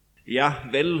Ja,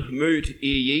 vel mødt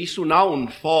i Jesu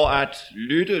navn for at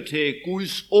lytte til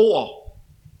Guds ord.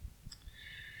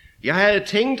 Jeg havde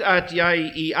tænkt, at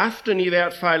jeg i aften i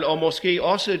hvert fald, og måske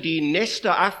også de næste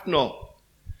aftener,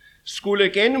 skulle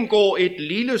gennemgå et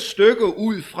lille stykke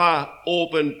ud fra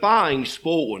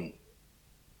åbenbaringsbogen.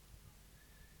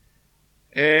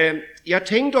 Jeg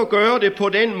tænkte at gøre det på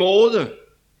den måde,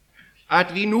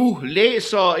 at vi nu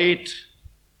læser et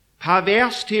par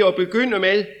vers til at begynde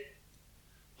med,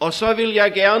 og så vil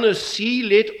jeg gerne sige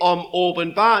lidt om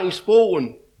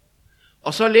åbenbaringsbogen,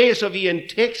 og så læser vi en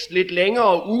tekst lidt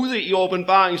længere ude i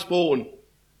åbenbaringsbogen,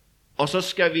 og så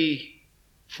skal vi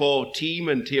få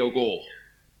timen til at gå.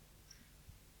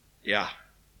 Ja.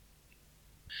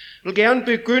 Jeg vil gerne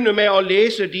begynde med at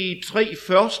læse de 3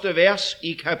 første vers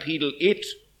i kapitel 1.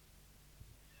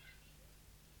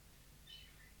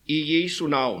 I Jesu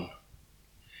navn.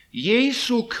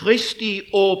 Jesu Kristi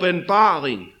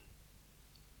åbenbaring,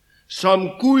 som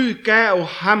Gud gav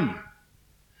ham,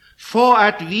 for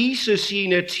at vise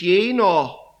sine tjenere,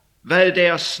 hvad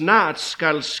der snart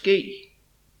skal ske,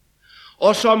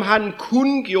 og som han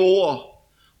kundgjorde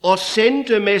og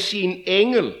sendte med sin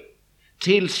engel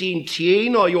til sin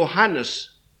tjener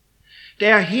Johannes,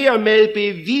 der hermed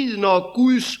bevidner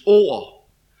Guds ord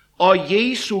og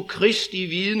Jesu Kristi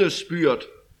vidnesbyrd,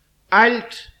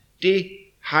 alt det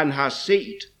han har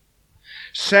set.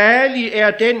 Salig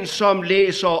er den, som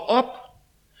læser op,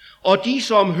 og de,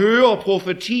 som hører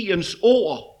profetiens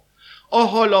ord, og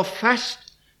holder fast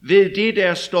ved det,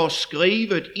 der står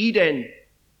skrevet i den,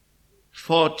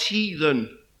 for tiden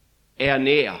er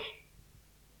nær.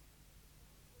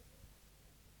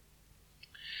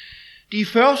 De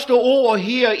første ord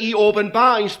her i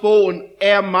åbenbaringsbogen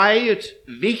er meget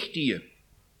vigtige.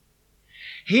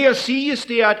 Her siges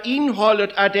det, at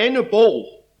indholdet af denne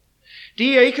bog,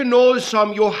 det er ikke noget,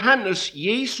 som Johannes,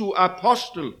 Jesu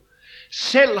apostel,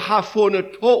 selv har fundet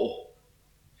på.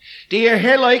 Det er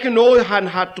heller ikke noget, han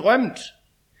har drømt.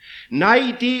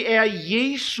 Nej, det er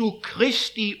Jesu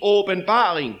Kristi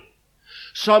åbenbaring,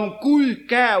 som Gud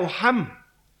gav ham,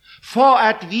 for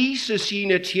at vise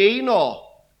sine tjenere,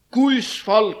 Guds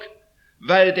folk,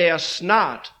 hvad der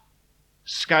snart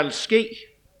skal ske.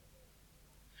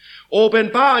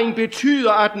 Åbenbaring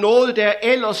betyder, at noget, der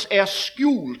ellers er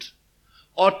skjult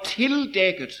og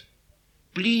tildækket,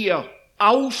 bliver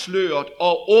afsløret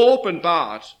og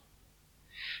åbenbart.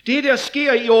 Det, der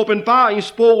sker i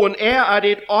åbenbaringsbogen, er, at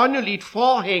et åndeligt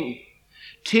forhæng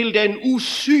til den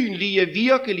usynlige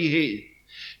virkelighed,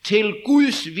 til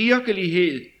Guds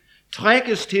virkelighed,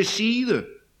 trækkes til side,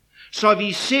 så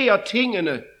vi ser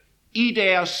tingene i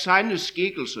deres sande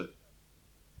skikkelse.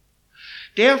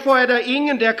 Derfor er der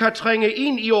ingen, der kan trænge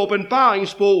ind i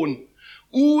åbenbaringsbogen,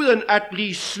 uden at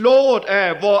blive slået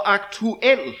af, hvor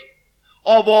aktuel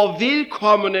og hvor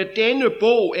vedkommende denne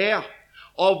bog er,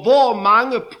 og hvor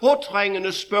mange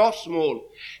påtrængende spørgsmål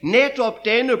netop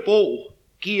denne bog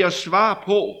giver svar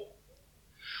på.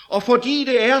 Og fordi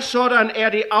det er sådan, er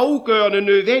det afgørende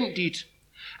nødvendigt,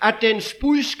 at dens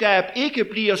budskab ikke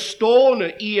bliver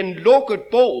stående i en lukket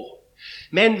bog,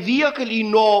 men virkelig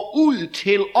når ud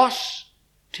til os,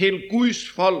 til Guds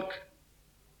folk.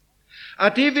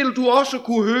 Og det vil du også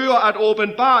kunne høre, at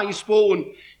åbenbaringsbogen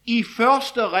i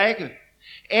første række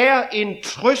er en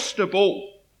trøstebog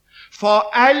for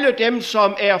alle dem,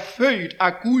 som er født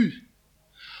af Gud,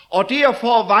 og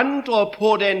derfor vandrer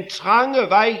på den trange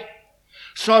vej,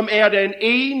 som er den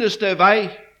eneste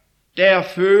vej, der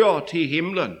fører til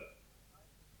himlen.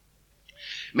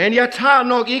 Men jeg tager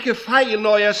nok ikke fejl,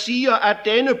 når jeg siger, at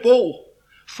denne bog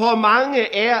for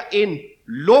mange er en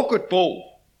lukket bog.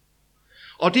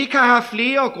 Og det kan have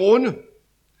flere grunde.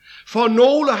 For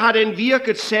nogle har den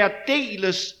virket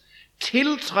særdeles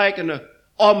tiltrækkende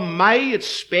og meget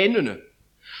spændende.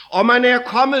 Og man er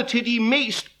kommet til de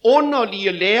mest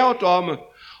underlige lærdomme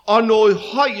og noget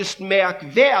højst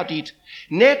mærkværdigt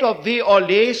netop ved at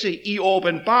læse i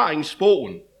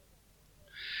åbenbaringsbogen.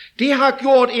 Det har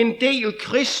gjort en del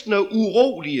kristne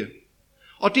urolige,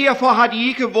 og derfor har de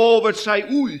ikke vovet sig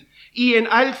ud i en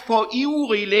alt for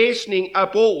ivrig læsning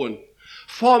af bogen,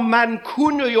 for man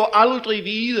kunne jo aldrig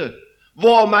vide,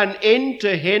 hvor man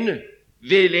endte henne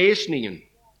ved læsningen.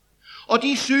 Og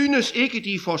de synes ikke,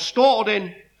 de forstår den,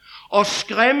 og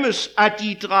skræmmes af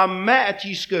de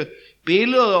dramatiske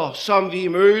billeder, som vi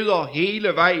møder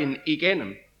hele vejen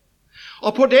igennem.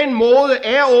 Og på den måde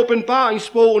er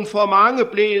åbenbaringsbogen for mange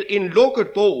blevet en lukket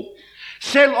bog,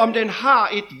 selvom den har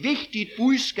et vigtigt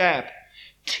budskab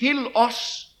til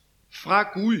os fra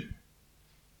Gud.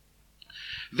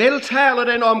 Vel taler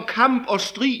den om kamp og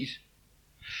strid,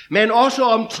 men også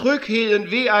om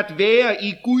trygheden ved at være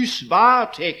i Guds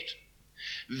varetægt,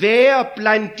 være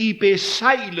blandt de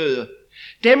besejlede,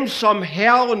 dem som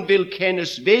Herren vil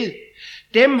kendes ved,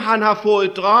 dem han har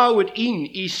fået draget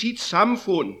ind i sit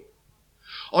samfund.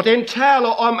 Og den taler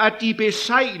om, at de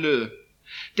besejlede,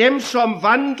 dem som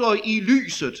vandrer i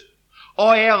lyset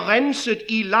og er renset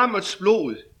i lammets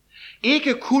blod,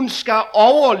 ikke kun skal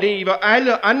overleve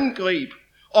alle angreb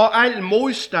og al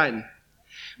modstand,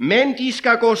 men de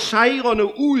skal gå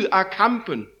sejrende ud af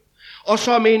kampen, og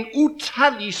som en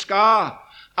utallig skare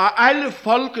af alle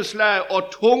folkeslag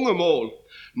og tungemål,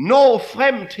 nå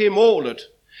frem til målet,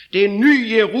 det nye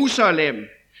Jerusalem,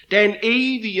 den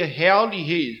evige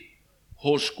herlighed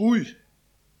hos Gud.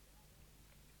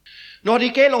 Når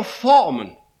det gælder formen,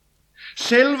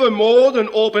 selve måden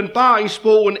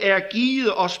åbenbaringsbogen er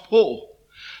givet os på,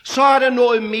 så er der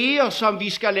noget mere, som vi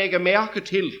skal lægge mærke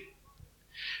til.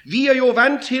 Vi er jo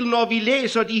vant til, når vi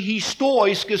læser de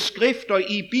historiske skrifter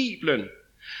i Bibelen,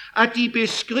 at de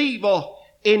beskriver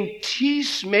en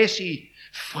tidsmæssig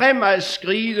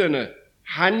fremadskridende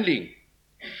handling.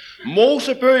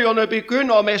 Mosebøgerne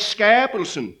begynder med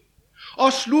skabelsen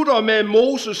og slutter med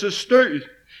Moses' død,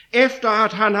 efter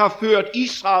at han har ført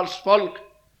Israels folk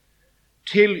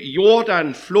til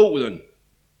Jordanfloden.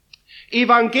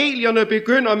 Evangelierne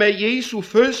begynder med Jesu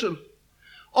fødsel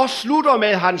og slutter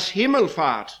med hans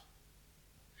himmelfart.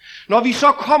 Når vi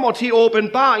så kommer til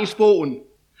åbenbaringsbogen,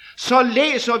 så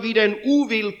læser vi den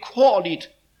uvilkårligt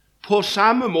på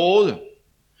samme måde.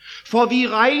 For vi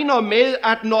regner med,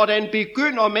 at når den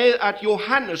begynder med, at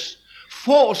Johannes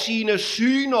får sine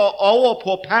syner over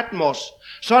på Patmos,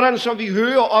 sådan som vi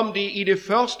hører om det i det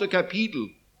første kapitel,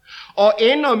 og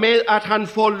ender med, at han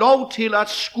får lov til at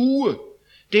skue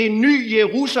det nye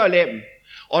Jerusalem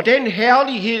og den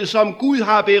herlighed, som Gud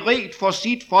har beredt for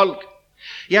sit folk,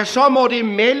 ja, så må det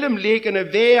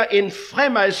mellemliggende være en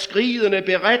fremadskridende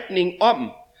beretning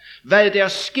om, hvad der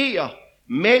sker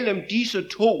mellem disse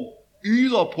to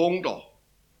yderpunkter.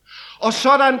 Og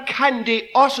sådan kan det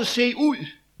også se ud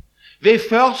ved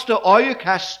første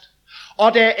øjekast,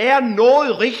 og der er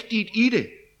noget rigtigt i det.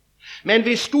 Men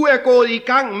hvis du er gået i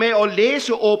gang med at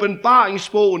læse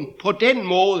åbenbaringsbogen på den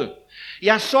måde,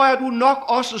 ja, så er du nok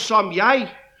også som jeg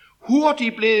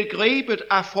hurtigt blevet grebet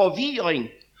af forvirring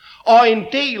og en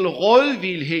del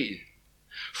rådvildhed.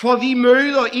 For vi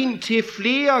møder ind til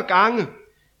flere gange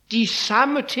de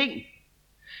samme ting.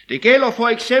 Det gælder for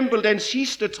eksempel den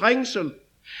sidste trængsel,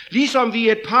 ligesom vi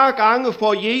et par gange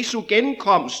får Jesu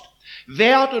genkomst,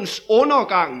 verdens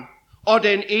undergang og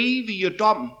den evige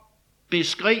dom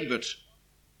beskrevet.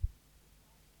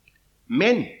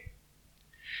 Men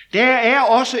der er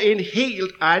også en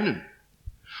helt anden,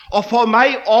 og for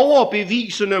mig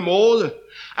overbevisende måde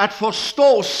at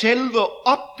forstå selve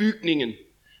opbygningen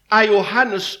af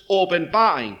Johannes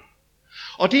åbenbaring.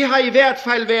 Og det har i hvert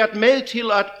fald været med til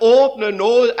at åbne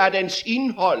noget af dens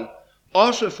indhold,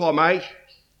 også for mig.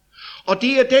 Og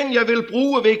det er den, jeg vil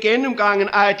bruge ved gennemgangen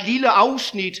af et lille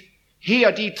afsnit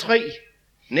her de 3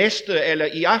 næste, eller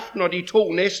i aften og de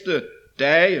 2 næste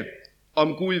dage,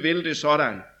 om Gud vil det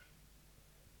sådan.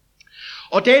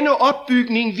 Og denne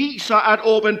opbygning viser, at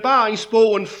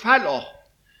åbenbaringsbogen falder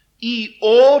i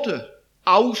 8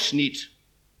 afsnit.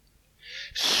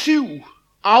 7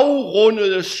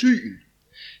 afrundede syn,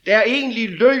 der egentlig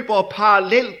løber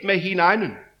parallelt med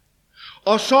hinanden.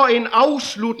 Og så en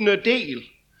afsluttende del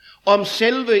om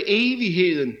selve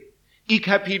evigheden i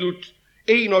kapitel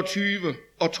 21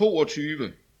 og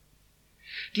 22.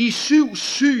 De 7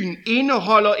 syn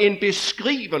indeholder en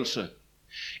beskrivelse,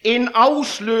 en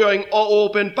afsløring og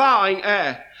åbenbaring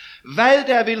af, hvad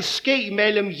der vil ske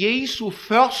mellem Jesu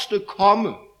første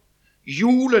komme,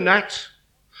 julenat,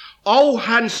 og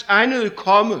hans andet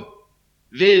komme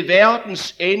ved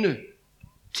verdens ende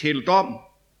til dom.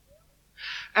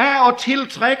 Af og til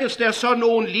trækkes der så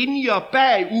nogle linjer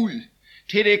bagud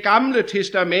til det gamle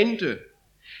testamente,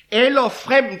 eller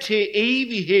frem til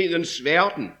evighedens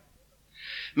verden.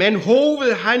 Men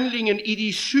hovedhandlingen i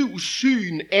de 7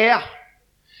 syn er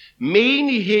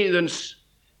menighedens,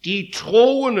 de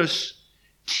troendes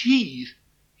tid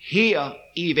her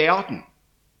i verden.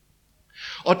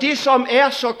 Og det, som er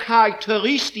så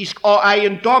karakteristisk og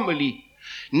ejendommeligt,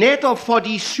 netop for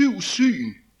de 7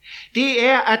 syn, det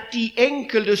er, at de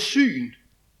enkelte syn,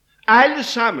 alle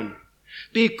sammen,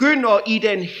 begynder i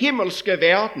den himmelske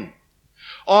verden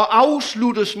og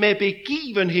afsluttes med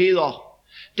begivenheder,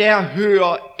 der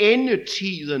hører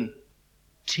endetiden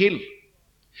til.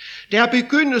 Der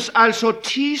begyndes altså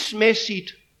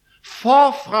tidsmæssigt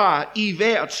forfra i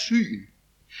hvert syn.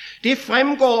 Det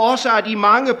fremgår også af de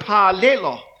mange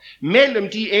paralleller mellem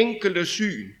de enkelte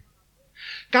syn.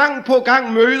 Gang på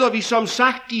gang møder vi som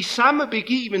sagt de samme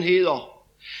begivenheder,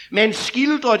 men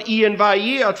skildret i en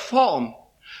varieret form,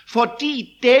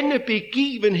 fordi denne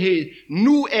begivenhed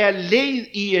nu er led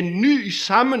i en ny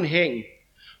sammenhæng,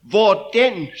 hvor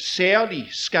den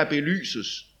særligt skal belyses.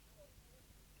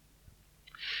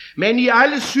 Men i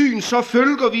alle syn så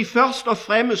følger vi først og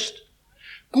fremmest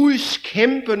Guds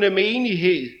kæmpende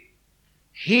menighed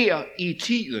her i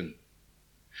tiden.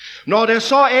 Når der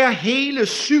så er hele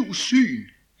 7 syn,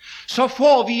 så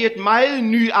får vi et meget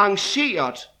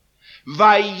nuanceret,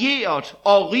 varieret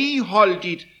og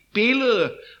righoldigt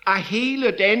billede af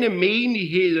hele denne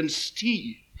menighedens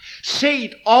tid,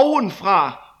 set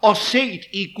ovenfra og set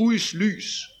i Guds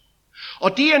lys.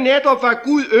 Og det er netop, hvad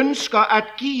Gud ønsker at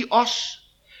give os,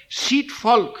 sit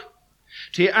folk,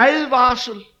 til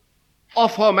advarsel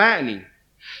og formaning,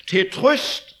 til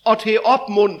trøst og til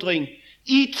opmuntring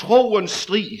i troens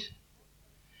strid.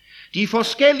 De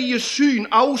forskellige syn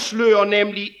afslører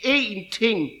nemlig én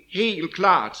ting helt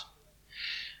klart,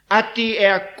 at det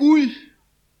er Gud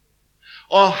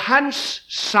og hans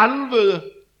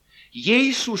salvede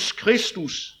Jesus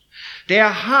Kristus, der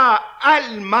har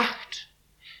al magt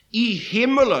i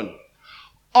himmelen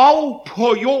og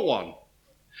på jorden,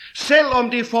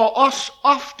 selvom det for os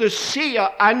ofte ser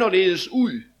anderledes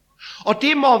ud. Og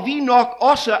det må vi nok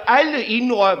også alle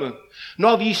indrømme,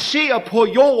 når vi ser på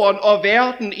jorden og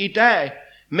verden i dag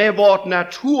med vort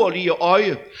naturlige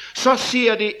øje, så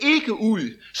ser det ikke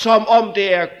ud, som om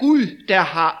det er Gud, der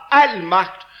har al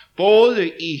magt,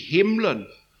 både i himlen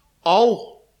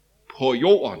og på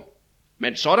jorden.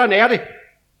 Men sådan er det.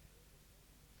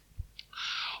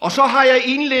 Og så har jeg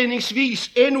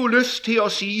indledningsvis endnu lyst til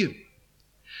at sige,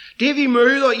 det vi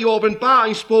møder i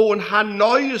åbenbaringsbogen har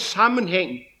nøje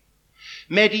sammenhæng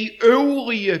med de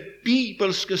øvrige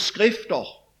bibelske skrifter,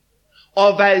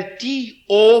 og hvad de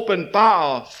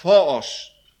åbenbarer for os.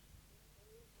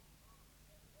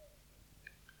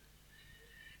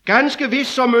 Ganske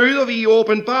vist så møder vi i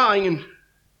åbenbaringen,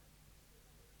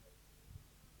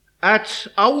 at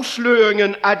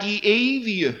afsløringen af de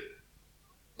evige,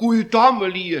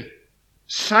 guddommelige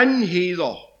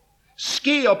sandheder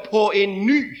sker på en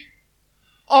ny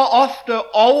og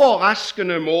ofte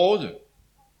overraskende måde.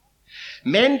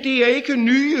 Men det er ikke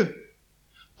nye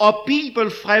og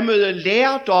bibelfremmede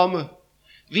lærdomme,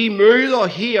 vi møder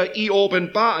her i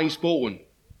åbenbaringsbogen.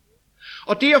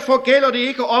 Og derfor gælder det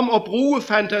ikke om at bruge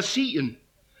fantasien,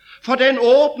 for den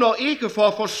åbner ikke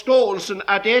for forståelsen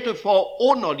af dette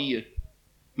forunderlige,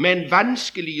 men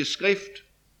vanskelige skrift.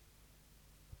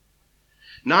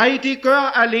 Nej, det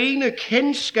gør alene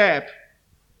kendskab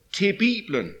til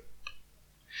Bibelen.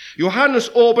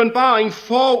 Johannes åbenbaring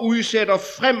forudsætter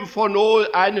frem for noget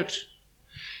andet.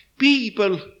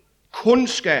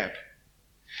 Bibelkundskab.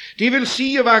 Det vil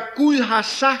sige, hvad Gud har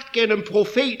sagt gennem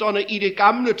profeterne i det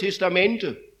gamle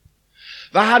testamente.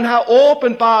 Hvad han har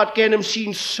åbenbart gennem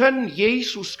sin søn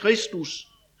Jesus Kristus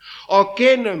og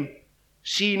gennem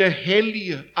sine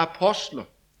hellige apostler.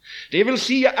 Det vil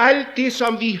sige alt det,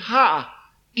 som vi har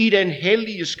i den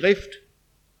hellige skrift.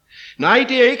 Nej,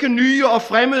 det er ikke nye og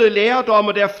fremmede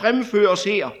lærdomme, der fremføres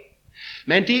her,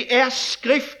 men det er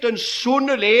skriftens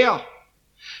sunde lære,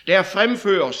 der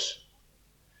fremføres,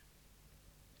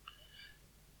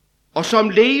 og som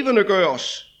levende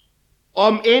gøres,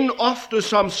 om end ofte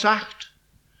som sagt,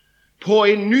 på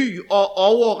en ny og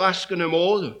overraskende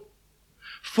måde,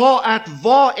 for at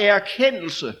vor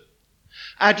erkendelse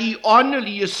af de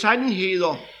åndelige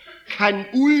sandheder kan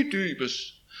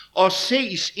uddybes og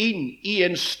ses ind i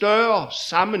en større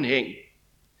sammenhæng.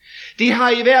 Det har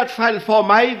i hvert fald for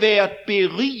mig været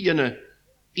berigende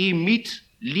i mit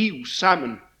liv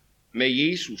sammen med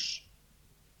Jesus.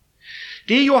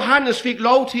 Det Johannes fik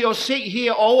lov til at se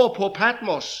herovre på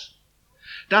Patmos,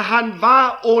 da han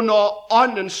var under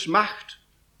åndens magt,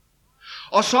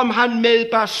 og som han med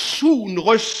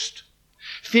basunrøst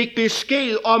fik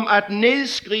besked om at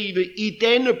nedskrive i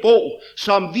denne bog,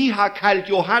 som vi har kaldt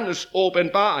Johannes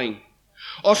åbenbaring,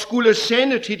 og skulle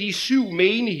sende til de 7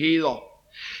 menigheder.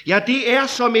 Ja, det er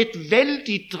som et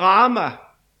vældigt drama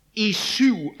i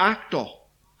 7 akter.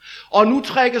 Og nu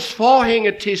trækkes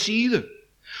forhænget til side,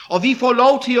 og vi får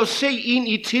lov til at se ind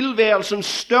i tilværelsens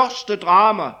største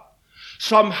drama,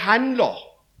 som handler.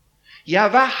 Ja,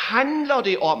 hvad handler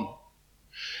det om?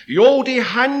 Jo, det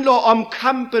handler om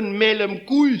kampen mellem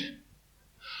Gud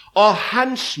og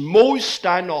hans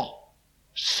modstander,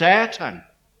 Satan.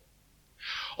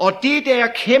 Og det, der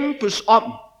kæmpes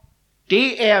om,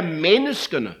 det er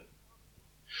menneskene.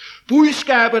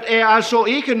 Budskabet er altså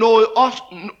ikke noget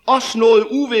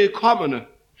uvedkommende,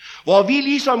 hvor vi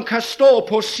ligesom kan stå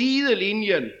på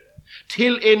sidelinjen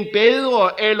til en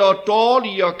bedre eller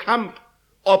dårligere kamp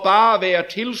og bare være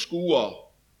tilskuere.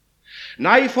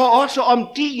 Nej, for også om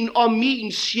din og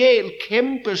min sjæl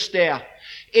kæmpes der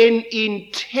en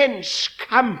intens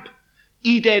kamp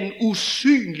i den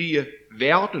usynlige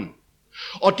verden.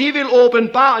 Og det vil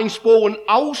åbenbaringsbogen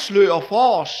afsløre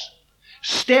for os,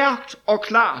 stærkt og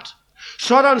klart,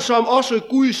 sådan som også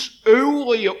Guds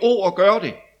øvrige ord gør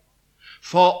det.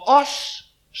 For os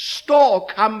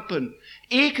står kampen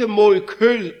ikke mod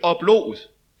kød og blod,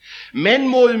 men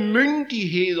mod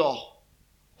myndigheder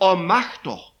og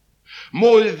magter,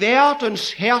 mod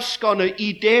verdens herskerne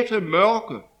i dette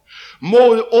mørke,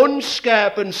 mod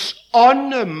ondskabens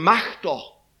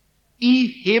åndemagter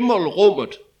i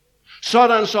himmelrummet,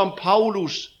 sådan som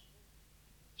Paulus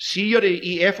siger det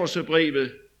i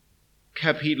Efeserbrevet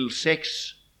kapitel 6.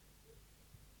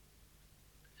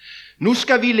 Nu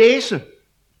skal vi læse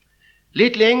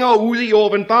lidt længere ude i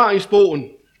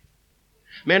åbenbaringsbogen,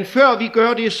 men før vi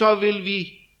gør det, så vil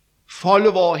vi folde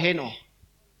vores hænder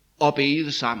og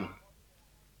bede sammen.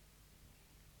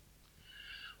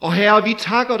 Og Herre, vi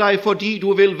takker dig, fordi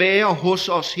du vil være hos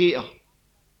os her.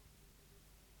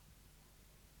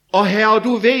 Og Herre,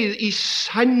 du ved i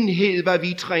sandhed, hvad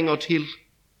vi trænger til.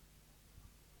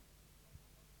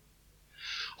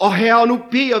 Og Herre, nu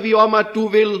beder vi om, at du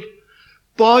vil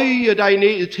bøje dig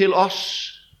ned til os,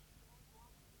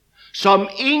 som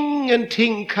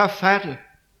ingenting kan fatte,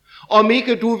 om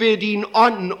ikke du ved din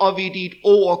ånd og ved dit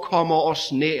ord kommer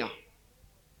os nær.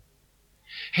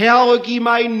 Herre, giv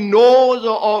mig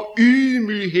nåde og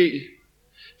ydmyghed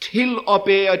til at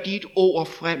bære dit ord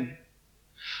frem,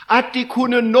 at det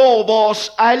kunne nå vores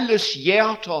alles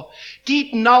hjerter,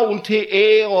 dit navn til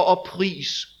ære og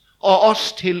pris, og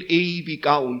os til evig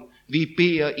gavn. Vi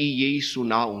beder i Jesu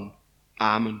navn.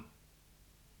 Amen.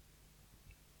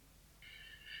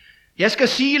 Jeg skal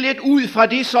sige lidt ud fra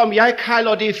det, som jeg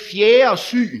kalder det fjerde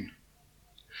syn,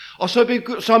 og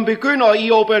som begynder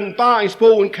i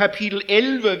åbenbaringsbogen kapitel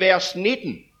 11, vers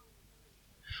 19,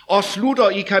 og slutter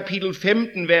i kapitel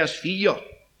 15, vers 4.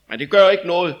 Men det gør ikke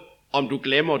noget, om du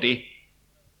glemmer det.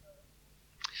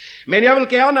 Men jeg vil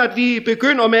gerne, at vi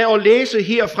begynder med at læse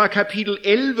her fra kapitel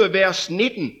 11, vers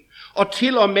 19, og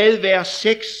til og med vers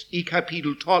 6 i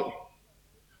kapitel 12.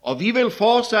 Og vi vil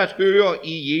fortsat høre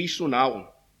i Jesu navn.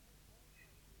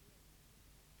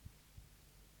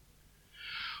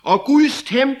 Og Guds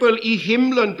tempel i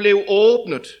himlen blev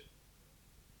åbnet,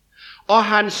 og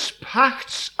hans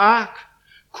pagts ark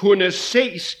kunne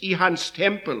ses i hans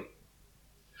tempel.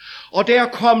 Og der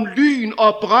kom lyn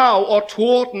og brag og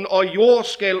torden og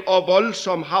jordskælv og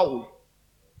voldsom hagl.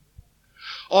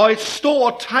 Og et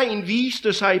stort tegn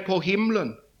viste sig på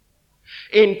himlen.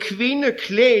 En kvinde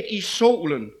klædt i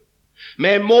solen,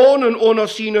 med månen under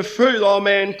sine fødder og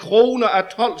med en krone af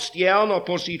 12 stjerner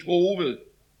på sit hoved.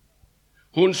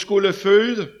 Hun skulle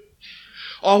føde,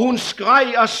 og hun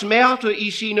skreg af smerte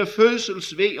i sine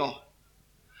fødselsvejer.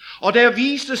 Og der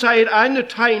viste sig et andet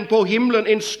tegn på himlen,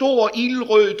 en stor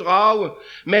ildrød drage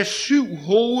med 7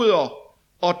 hoveder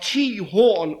og 10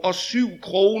 horn og 7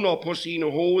 kroner på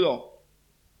sine hoveder.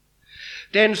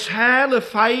 Dens hale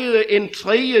fejede en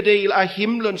tredjedel af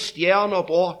himlens stjerner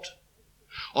bort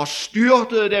og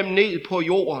styrtede dem ned på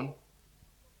jorden.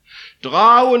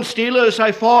 Dragen stillede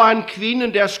sig foran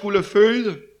kvinden, der skulle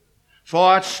føde, for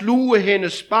at sluge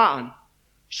hendes barn,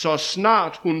 så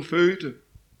snart hun fødte.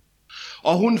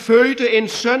 Og hun fødte en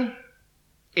søn,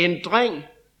 en dreng,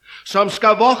 som skal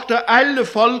vogte alle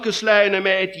folkeslagene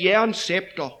med et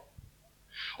jernscepter.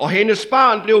 Og hendes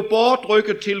barn blev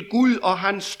bortrykket til Gud og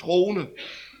hans trone.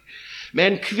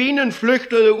 Men kvinden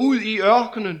flygtede ud i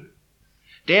ørkenen.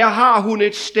 Der har hun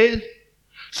et sted,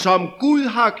 som Gud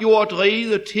har gjort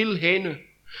rede til hende,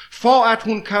 for at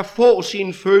hun kan få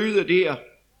sin føde der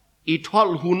i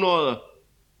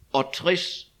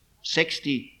 1260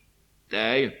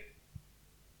 dage.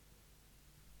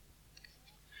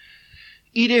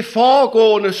 I det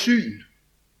foregående syn,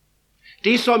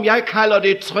 det som jeg kalder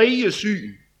det tredje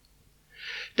syn,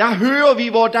 der hører vi,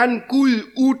 hvordan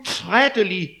Gud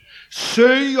utrætteligt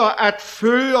søger at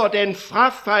føre den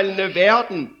frafaldne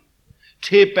verden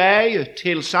tilbage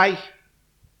til sig.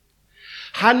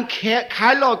 Han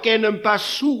kalder gennem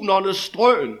basunernes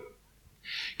drøn,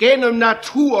 gennem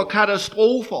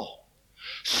naturkatastrofer,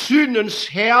 syndens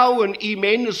hærgen i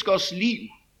menneskers liv,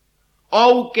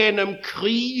 og gennem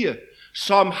krige,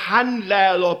 som han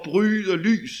lader bryde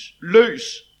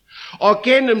løs, og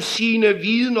gennem sine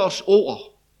vidners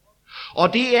ord.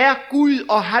 Og det er Gud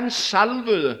og hans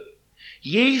salvede,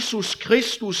 Jesus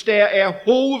Kristus, der er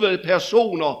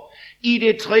hovedpersoner i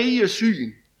det tredje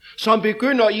syn, som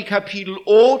begynder i kapitel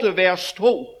 8, vers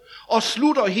 2, og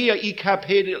slutter her i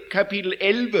kapitel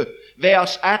 11,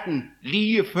 vers 18,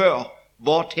 lige før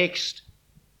vor tekst.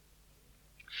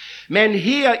 Men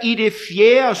her i det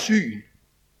fjerde syn,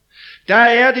 der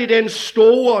er det den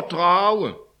store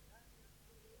drage,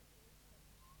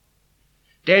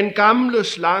 den gamle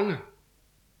slange,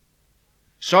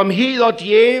 som hedder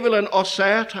djevelen og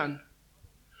Satan,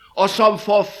 og som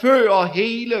forfører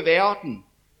hele verden.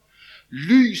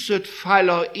 Lyset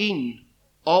falder ind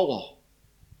over.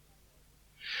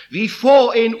 Vi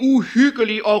får en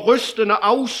uhyggelig og rystende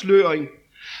afsløring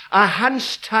af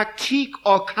hans taktik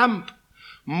og kamp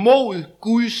mod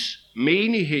Guds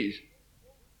menighed.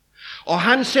 Og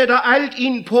han sætter alt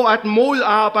ind på at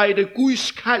modarbejde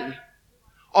Guds kald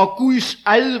og Guds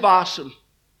advarsel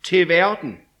til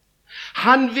verden.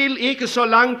 Han vil ikke, så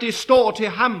langt det står til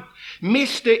ham,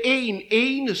 miste en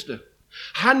eneste.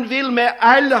 Han vil med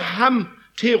alle ham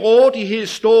til rådighed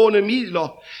stående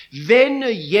midler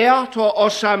vende hjerter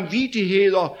og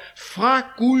samvittigheder fra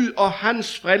Gud og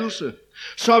hans frelse,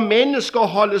 så mennesker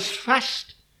holdes fast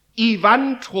i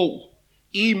vantro,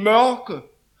 i mørke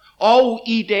og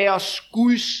i deres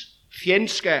Guds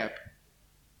fjendskab.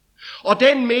 Og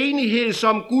den menighed,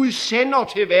 som Gud sender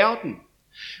til verden,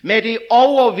 med det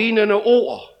overvindende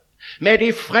ord, med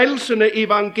det frelsende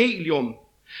evangelium,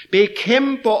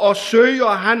 bekæmper og søger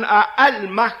han af al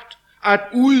magt at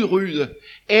udrydde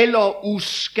eller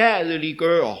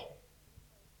uskadeliggøre.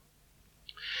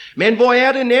 Men hvor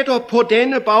er det netop på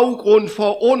denne baggrund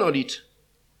forunderligt,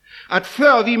 at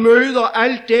før vi møder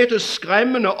alt dette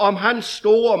skræmmende om hans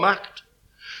store magt,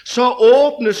 så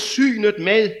åbnes synet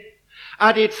med,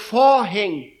 at et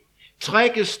forhæng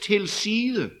trækkes til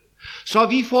side, så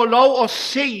vi får lov at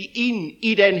se ind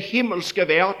i den himmelske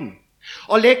verden.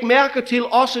 Og læg mærke til,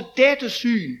 også dette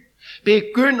syn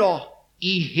begynder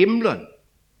i himlen.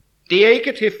 Det er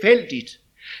ikke tilfældigt.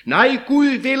 Nej, Gud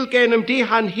vil gennem det,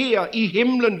 han her i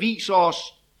himlen viser os,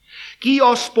 give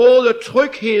os både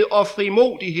tryghed og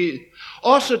frimodighed,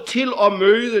 også til at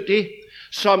møde det,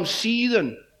 som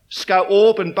siden skal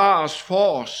åbenbares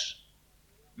for os.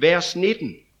 Vers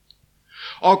 19.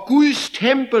 Og Guds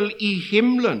tempel i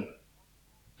himlen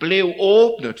blev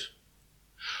åbnet,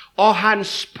 og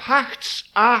hans pagts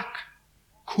ark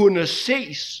kunne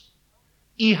ses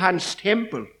i hans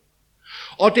tempel.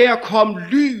 Og der kom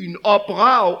lyn og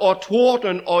brag og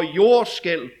torden og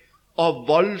jordskælv og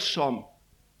voldsom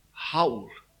hagl.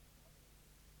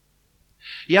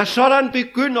 Ja, sådan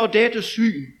begynder dette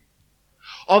syn.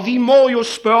 Og vi må jo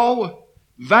spørge,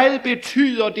 hvad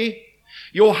betyder det,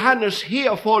 Johannes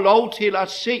her får lov til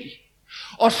at se,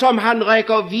 og som han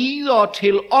rækker videre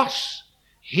til os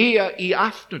her i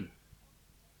aften?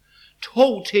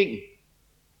 2 ting.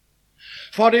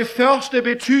 For det første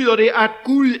betyder det, at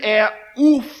Gud er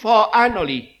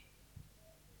uforanderlig.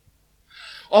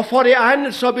 Og for det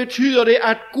andet så betyder det,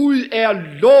 at Gud er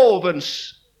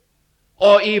lovens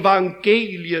og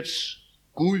evangeliets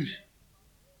Gud.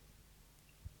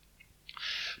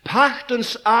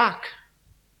 Pagtens ark,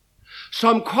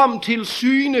 som kom til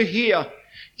syne her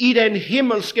i den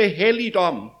himmelske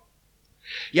helligdom,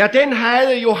 ja, den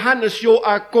havde Johannes jo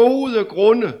af gode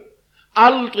grunde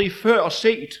aldrig før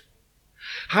set.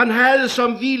 Han havde,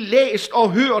 som vi læst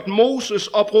og hørt, Moses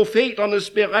og profeternes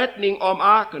beretning om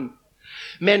arken.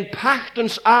 Men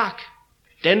pagtens ark,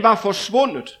 den var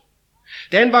forsvundet.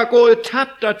 Den var gået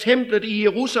tabt, da templet i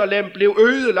Jerusalem blev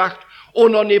ødelagt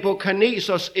under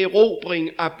Nebukadnesers erobring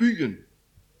af byen.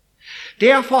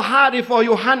 Derfor har det for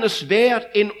Johannes været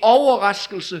en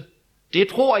overraskelse, det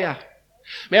tror jeg.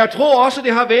 Men jeg tror også,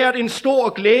 det har været en stor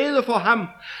glæde for ham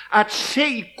at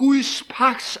se Guds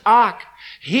pagts ark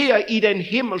her i den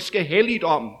himmelske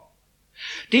helligdom.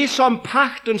 Det, som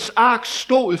pagtens ark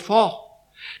stod for,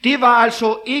 det var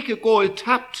altså ikke gået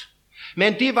tabt,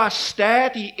 men det var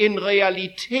stadig en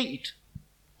realitet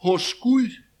hos Gud.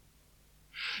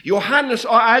 Johannes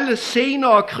og alle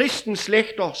senere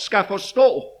kristenslægter skal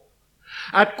forstå,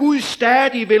 at Gud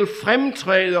stadig vil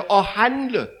fremtræde og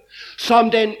handle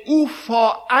som den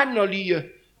uforanderlige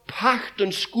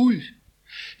pagtens Gud,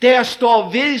 der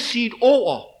står ved sit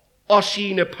ord og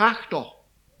sine pagter.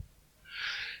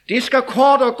 Det skal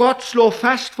kort og godt slå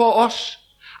fast for os,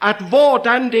 at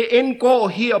hvordan det end går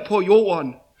her på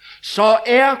jorden, så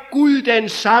er Gud den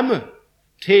samme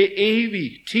til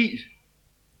evig tid.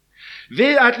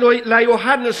 Ved at lade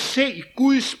Johannes se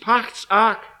Guds pagts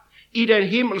ark i den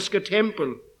himmelske tempel,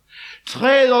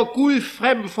 træder Gud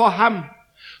frem for ham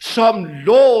som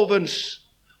lovens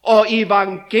og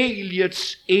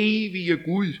evangeliets evige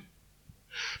Gud.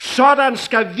 Sådan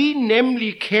skal vi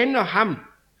nemlig kende ham,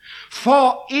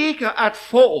 for ikke at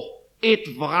få et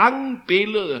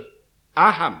vrangbillede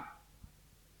af ham.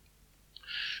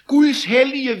 Guds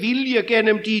hellige vilje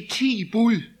gennem de 10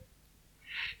 bud,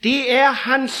 det er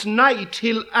hans nej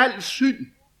til al synd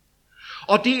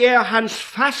og det er hans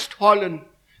fastholden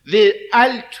ved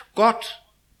alt godt,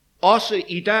 også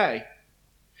i dag.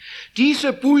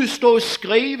 Disse bud stod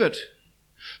skrevet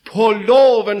på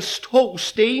lovens 2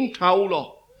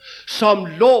 stentavler, som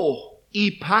lå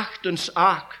i pagtens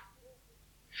ark.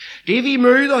 Det vi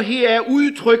møder her er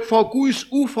udtryk for Guds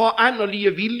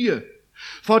uforanderlige vilje.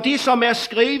 For det, som er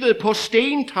skrevet på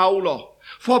stentavler,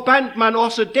 forbandt man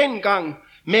også dengang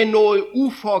med noget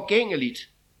uforgængeligt.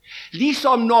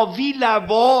 Ligesom når vi lader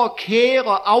vore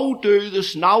kære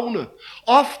afdødes navne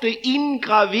ofte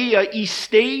indgravere i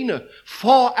stene,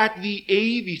 for at vi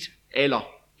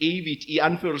evigt i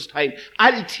anførselstegn,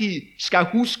 altid skal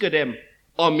huske dem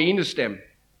og mindes dem.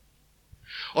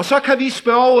 Og så kan vi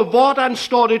spørge, hvordan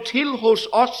står det til hos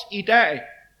os i dag?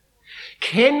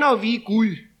 Kender vi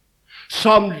Gud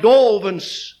som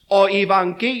lovens og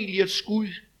evangeliets Gud?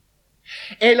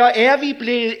 Eller er vi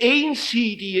blevet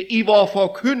ensidige i vores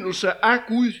forkyndelse af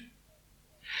Gud?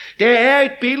 Der er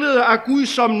et billede af Gud,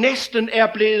 som næsten er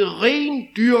blevet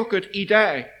rendyrket i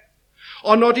dag.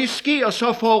 Og når det sker,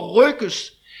 så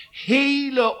forrykkes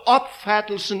hele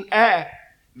opfattelsen af,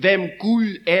 hvem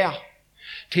Gud er,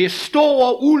 til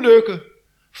stor ulykke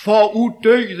for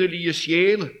udødelige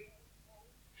sjæle.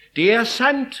 Det er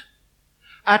sandt,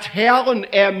 at Herren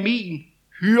er min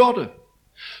hyrde,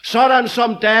 sådan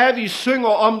som David synger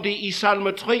om det i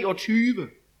salme 23,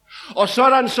 og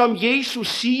sådan som Jesus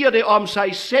siger det om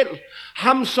sig selv,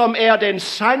 ham som er den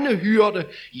sande hyrde.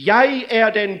 Jeg er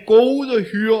den gode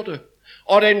hyrde,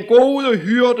 og den gode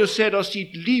hyrde sætter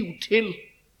sit liv til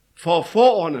for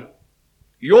fårene.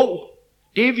 Jo,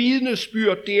 det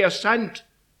vidnesbyrd, det er sandt.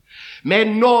 Men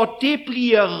når det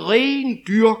bliver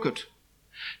rendyrket,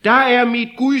 der er mit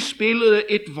Guds billede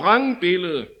et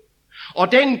vrangbillede.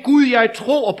 Og den Gud, jeg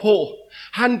tror på,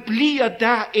 han bliver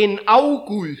der en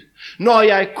afgud, når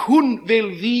jeg kun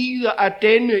vil vide af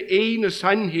denne ene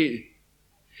sandhed.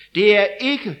 Det er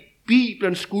ikke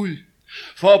Bibelens Gud.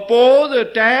 For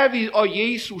både David og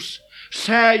Jesus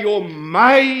sagde jo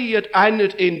meget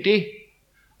andet end det,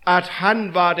 at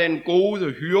han var den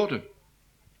gode hyrde.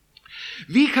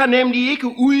 Vi kan nemlig ikke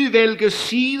udvælge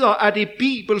sider af det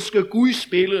bibelske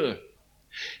gudsbillede,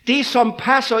 det som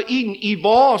passer ind i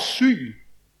vores syn,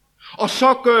 og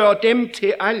så gøre dem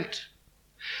til alt.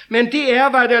 Men det er,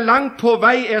 hvad der langt på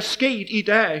vej er sket i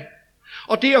dag,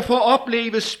 og derfor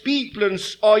opleves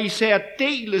Bibelens og især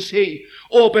deleshed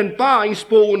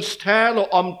åbenbaringsbogens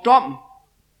tale om dom,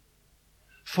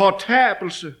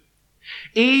 fortabelse,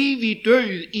 evig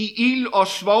død i ild- og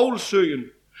svovlsøen,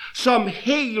 som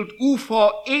helt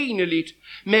uforeneligt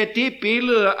med det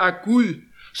billede af Gud,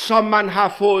 som man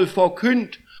har fået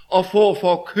forkyndt og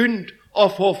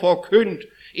få forkyndt,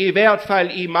 i hvert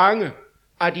fald i mange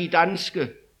af de danske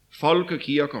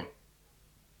folkekirker.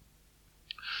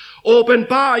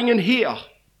 Åbenbaringen her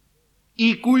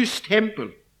i Guds tempel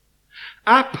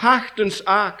af pagtens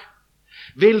ark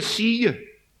vil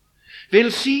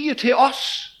sige til os,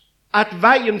 at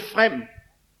vejen frem,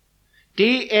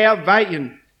 det er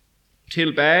vejen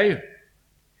tilbage.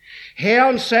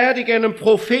 Herren sagde det gennem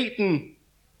profeten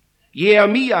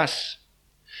Jeremias,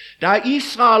 da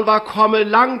Israel var kommet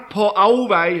langt på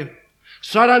afveje,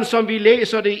 sådan som vi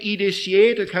læser det i det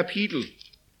 6. kapitel.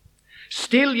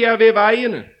 Stil jer ved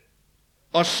vejene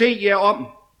og se jer om.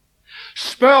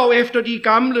 Spørg efter de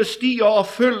gamle stier og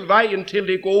følg vejen til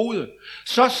det gode,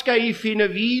 så skal I finde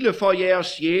hvile for jeres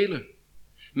sjæle.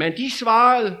 Men de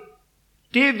svarede,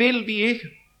 det vil vi ikke.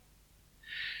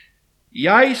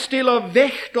 Jeg stiller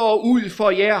vægtere ud for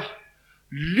jer,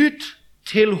 lyt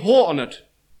til hornet.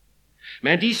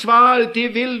 Men de svarede,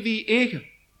 det vil vi ikke.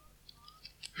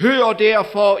 Hør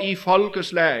derfor i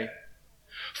folkeslag.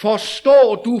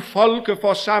 Forstår du,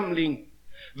 folkeforsamling,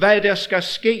 hvad der skal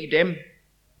ske dem?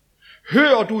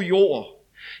 Hør du, jord,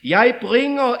 jeg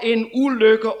bringer en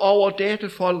ulykke over dette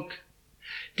folk.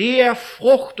 Det er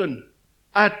frugten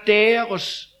af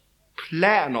deres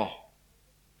planer.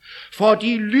 For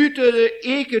de lyttede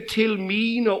ikke til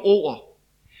mine ord.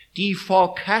 De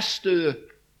forkastede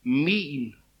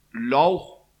min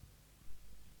lov.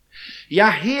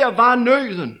 Ja, her var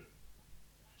nøden,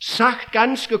 sagt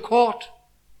ganske kort.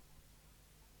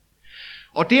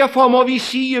 Og derfor må vi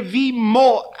sige, at vi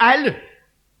må alle,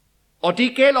 og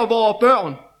det gælder vores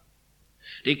børn,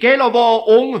 det gælder vores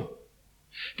unge,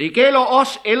 det gælder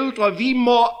os ældre, vi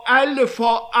må alle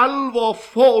for alvor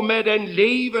få med den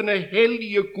levende,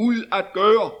 hellige Gud at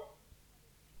gøre.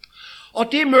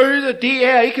 Og det møde, det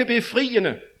er ikke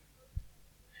befriende.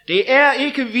 Det er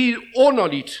ikke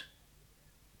vidunderligt.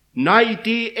 Nej,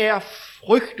 det er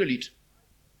frygteligt.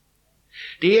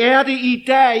 Det er det i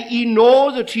dag i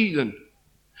nådetiden,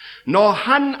 når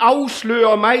han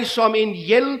afslører mig som en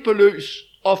hjælpeløs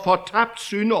og fortabt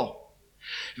synder,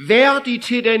 værdig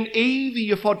til den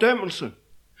evige fordømmelse,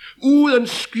 uden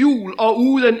skjul og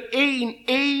uden en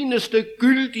eneste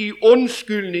gyldig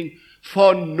undskyldning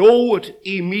for noget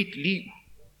i mit liv.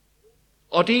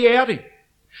 Og det er det.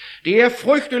 Det er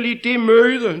frygteligt det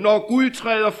møde, når Gud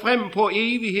træder frem på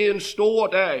evighedens store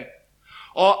dag,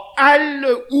 og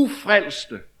alle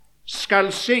ufrelste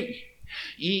skal se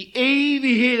i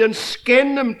evighedens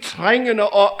gennemtrængende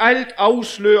og alt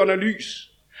afslørende lys,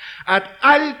 at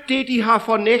alt det, de har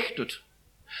fornægtet,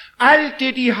 alt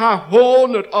det, de har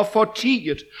hånet og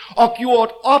fortiet og gjort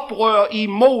oprør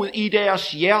imod i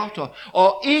deres hjerter,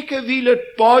 og ikke ville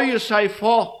bøje sig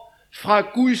for fra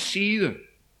Guds side,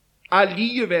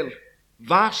 alligevel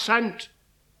var sandt.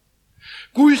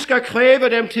 Gud skal kræve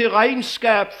dem til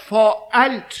regnskab for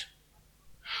alt.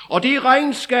 Og det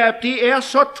regnskab, det er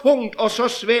så tungt og så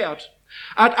svært,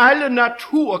 at alle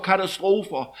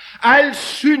naturkatastrofer, al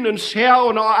syndens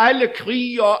hærgen og alle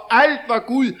krige og alt, hvad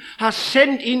Gud har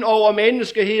sendt ind over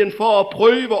menneskeheden for at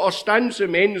prøve og standse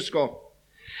mennesker,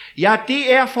 ja,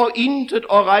 det er for intet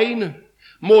at regne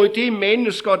mod de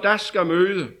mennesker, der skal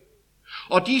møde.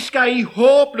 Og de skal i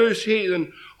håbløsheden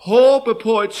håbe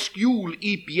på et skjul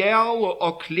i bjerge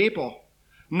og klipper,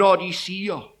 når de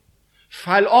siger,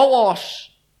 fald over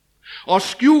os og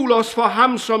skjul os for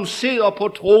ham, som sidder på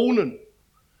tronen,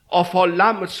 og for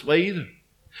lammets vrede.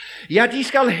 Ja, de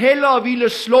skal hellere ville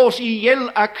slås ihjel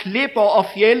af klipper og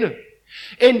fjelde,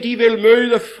 end de vil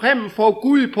møde frem for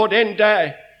Gud på den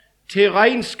dag til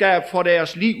regnskab for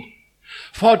deres liv.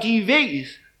 For de ved,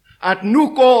 at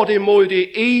nu går det mod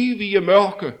det evige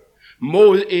mørke,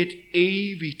 mod et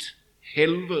evigt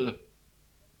helvede.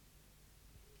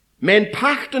 Men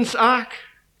pagtens ark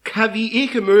kan vi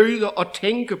ikke møde og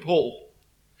tænke på,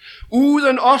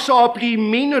 uden også at blive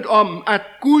mindet om, at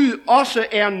Gud også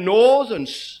er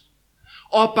nådens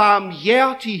og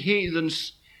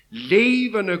barmhjertighedens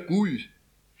levende Gud.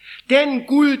 Den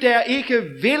Gud, der ikke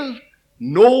vil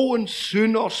nogen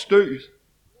synders død.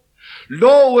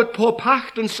 Låget på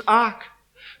pagtens ark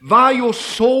var jo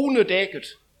sonedækket,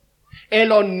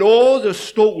 eller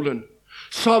nådestolen,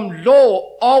 som lå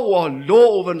over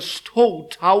lovens 2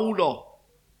 tavler.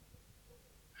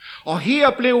 Og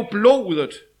her blev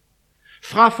blodet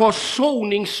fra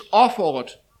forsoningsofferet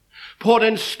på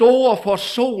den store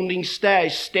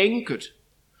forsoningsdag stænket.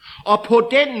 Og på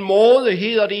den måde,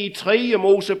 hedder det i 3.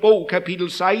 Mosebog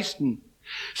kapitel 16,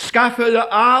 skaffede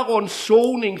Aaron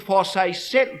soning for sig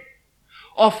selv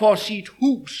og for sit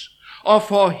hus og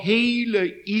for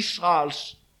hele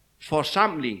Israels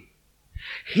forsamling.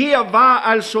 Her var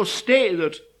altså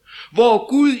stedet, hvor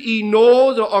Gud i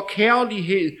nåde og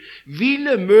kærlighed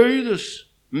ville mødes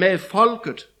med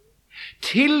folket,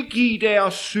 tilgive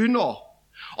deres synder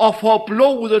og for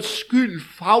blodets skyld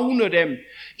favne dem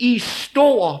i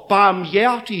stor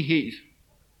barmhjertighed.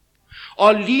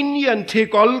 Og linjen til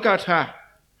Golgata,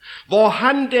 hvor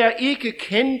han der ikke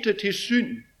kendte til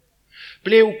synd,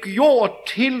 blev gjort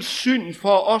til synd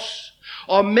for os,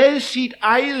 og med sit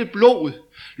eget blod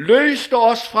løste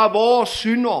os fra vores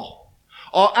synder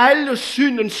og alle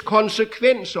syndens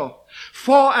konsekvenser,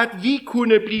 for at vi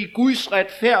kunne blive Guds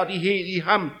retfærdighed i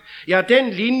ham. Ja, den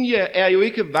linje er jo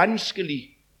ikke vanskelig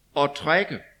at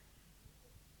trække.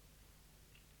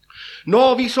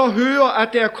 Når vi så hører,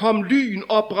 at der kom lyn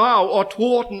og brag og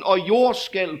torden og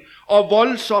jordskælv og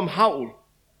voldsom hagl,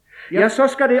 ja, så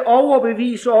skal det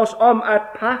overbevise os om, at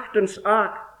pagtens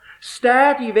ark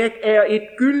stadigvæk er et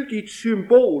gyldigt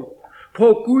symbol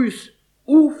på Guds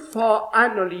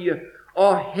uforanderlige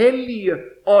og hellige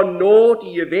og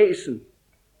nådige væsen.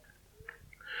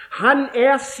 Han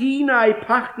er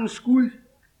Sinai-pagtens Gud.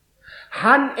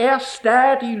 Han er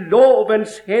stadig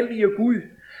lovens hellige Gud,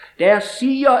 der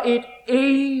siger et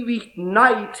evigt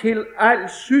nej til al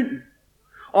synd,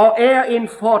 og er en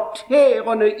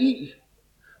fortærende ild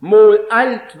mod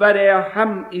alt, hvad der er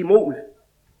ham imod.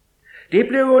 Det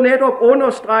blev jo netop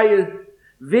understreget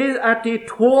ved, at det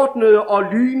tordnede og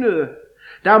lynede,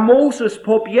 da Moses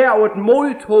på bjerget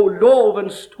modtog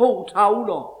lovens 2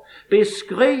 tavler,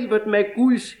 beskrevet med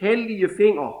Guds hellige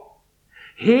finger.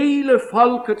 Hele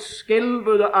folket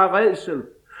skælvede af rædsel,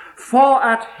 for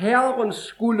at Herren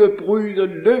skulle bryde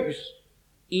løs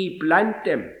i blandt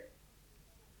dem.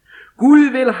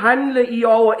 Gud vil handle i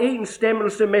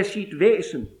overensstemmelse med sit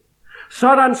væsen,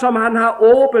 sådan som han har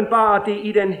åbenbaret det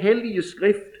i den hellige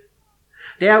skrift.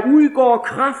 Der udgår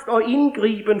kraft og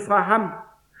indgriben fra ham.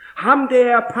 Ham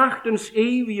der er pagtens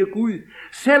evige Gud,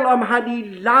 selvom han i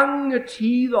lange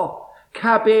tider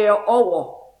kan bære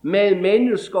over med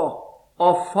mennesker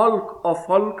og folk og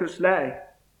folkeslag.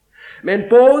 men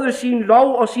både sin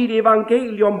lov og sit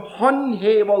evangelium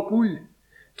håndhæver Gud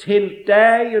til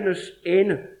dagenes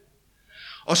ende.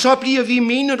 Og så bliver vi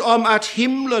mindet om, at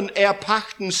himlen er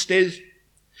pagtens sted.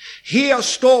 Her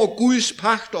står Guds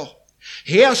pagter.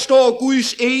 Her står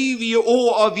Guds evige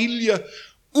ord og vilje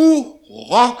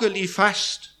urokkelig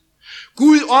fast.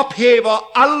 Gud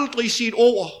ophæver aldrig sit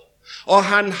ord, og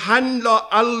han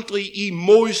handler aldrig i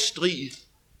modstrid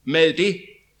med det.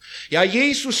 Ja,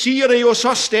 Jesus siger det jo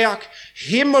så stærkt: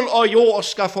 himmel og jord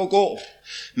skal forgå,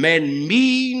 men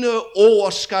mine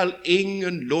ord skal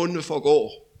ingenlunde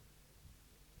forgå.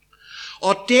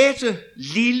 Og dette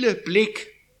lille blik,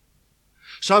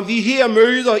 som vi her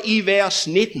møder i vers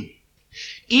 19,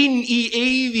 ind i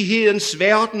evighedens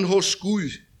verden hos Gud,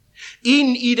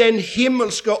 ind i den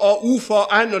himmelske og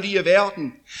uforanderlige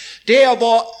verden, der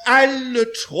hvor alle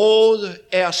tråde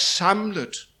er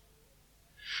samlet,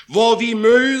 hvor vi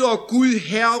møder Gud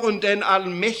Herren den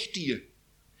almægtige,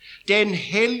 den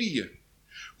hellige,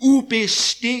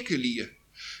 ubestikkelige,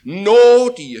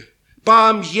 nådige,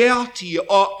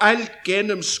 barmhjertige og alt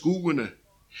gennemskuende.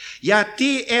 Ja,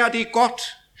 det er det godt.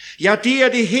 Ja, det er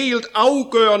det helt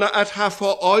afgørende at have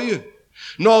for øje,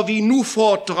 når vi nu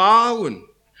får dragen,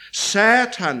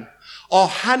 Satan og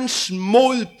hans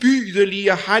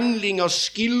modbydelige handlinger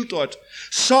skildret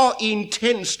så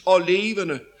intenst og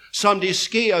levende, som det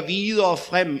sker videre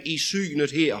frem i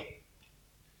synet her.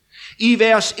 I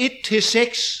vers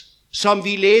 1-6, som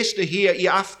vi læste her i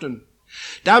aften,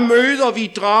 der møder vi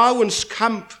dragens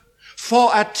kamp for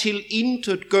at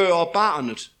tilintetgøre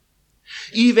barnet.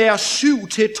 I vers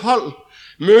 7-12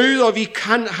 møder vi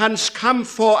hans kamp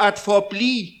for at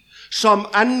forblive som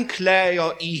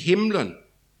anklager i himlen.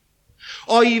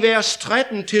 Og i vers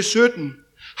 13-17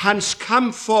 hans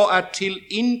kamp for at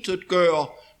tilintetgøre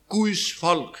Guds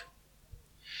folk.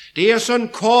 Det er sådan en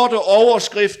korte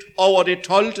overskrift over det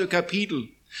 12. kapitel.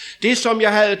 Det, som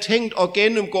jeg havde tænkt at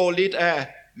gennemgå lidt af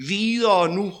videre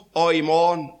nu og i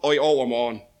morgen og i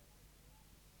overmorgen.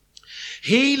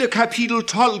 Hele kapitel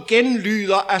 12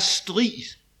 genlyder af strid.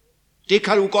 Det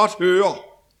kan du godt høre.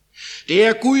 Det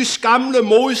er Guds gamle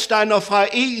modstander fra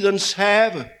Edens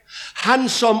have. Han,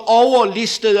 som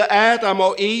overlistede Adam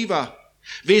og Eva,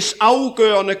 hvis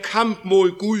afgørende kamp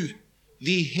mod Gud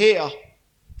vi her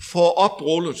får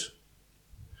oprullet.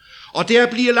 Og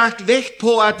der bliver lagt vægt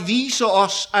på at vise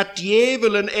os, at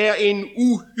djævelen er en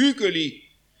uhyggelig,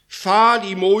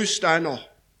 farlig modstander,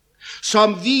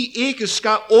 som vi ikke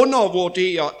skal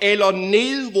undervurdere eller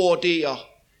nedvurdere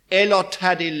eller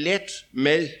tage det let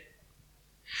med.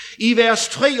 I vers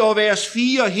 3 og vers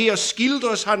 4 her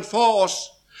skildres han for os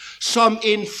som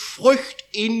en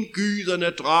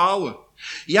frygtindgydende drage.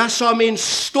 Ja, som en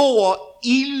stor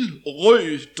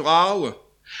ildrød drage.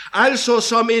 Altså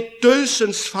som et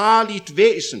dødsensfarligt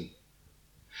væsen.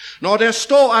 Når der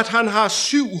står, at han har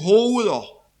 7 hoveder,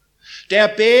 der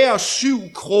bærer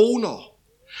 7 kroner,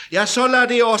 ja, så lader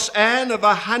det os ane,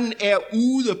 hvad han er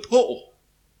ude på.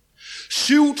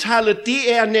 7-tallet,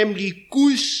 det er nemlig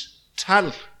Guds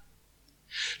tal.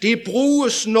 Det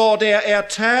bruges, når der er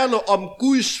tale om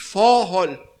Guds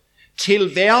forhold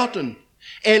til verden,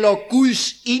 eller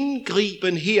Guds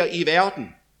indgriben her i verden.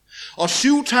 Og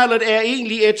 7-tallet er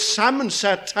egentlig et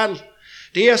sammensat tal.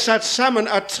 Det er sat sammen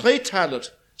af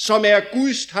 3-tallet, som er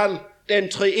Guds tal,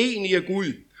 den treenige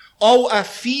Gud, og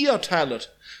af 4-tallet,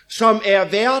 som er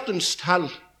verdens tal,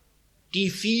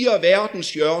 de 4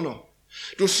 verdens hjørner.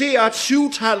 Du ser, at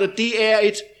 7-tallet, det er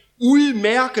et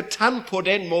udmærket tal på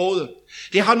den måde.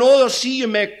 Det har noget at sige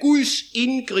med Guds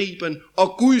indgriben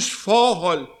og Guds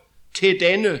forhold til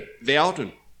denne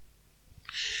verden.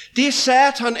 Det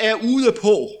Satan er ude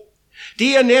på,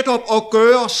 det er netop at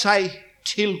gøre sig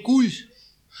til Gud.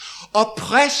 Og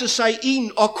presse sig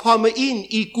ind og komme ind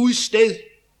i Guds sted.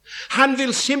 Han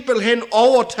vil simpelthen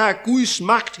overtage Guds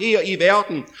magt her i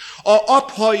verden og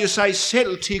ophøje sig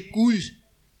selv til Gud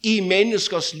i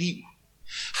menneskers liv.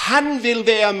 Han vil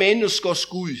være menneskers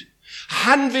Gud.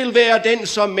 Han vil være den,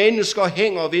 som mennesker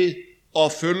hænger ved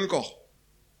og følger.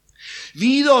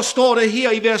 Videre står det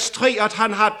her i vers 3, at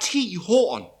han har 10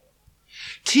 horn.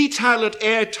 10-tallet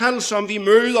er et tal, som vi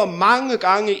møder mange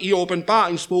gange i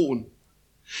åbenbaringsbogen.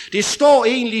 Det står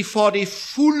egentlig for det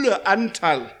fulde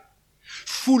antal,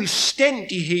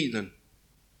 fuldstændigheden.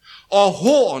 Og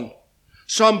horn,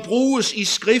 som bruges i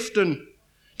skriften,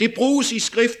 det bruges i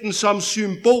skriften som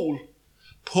symbol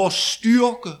på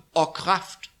styrke og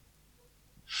kraft.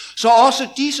 Så også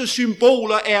disse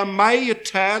symboler er meget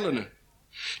talende.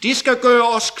 Det skal gøre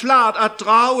os klart, at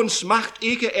dragens magt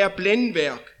ikke er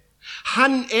blændværk.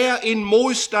 Han er en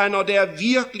modstander, der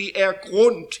virkelig er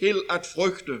grund til at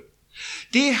frygte.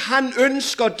 Det han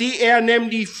ønsker, det er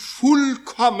nemlig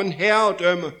fuldkommen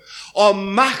herredømme og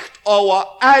magt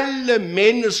over alle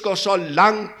mennesker, så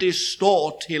langt det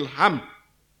står til ham.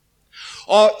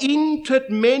 Og intet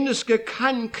menneske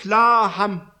kan klare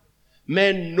ham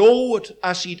med noget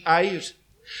af sit eget.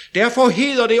 Derfor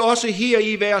hedder det også her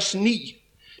i vers 9,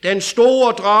 den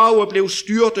store drage blev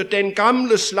styrtet, den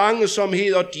gamle slange, som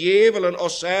hedder djevelen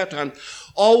og satan,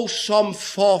 og som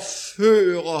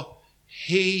forfører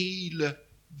hele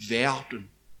verden.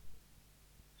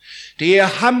 Det er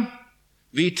ham,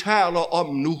 vi taler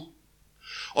om nu.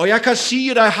 Og jeg kan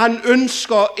sige dig, at han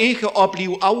ønsker ikke at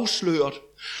blive afsløret.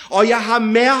 Og jeg har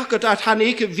mærket, at han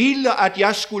ikke ville, at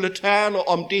jeg skulle tale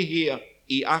om det her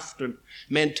i aften,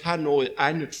 men tage noget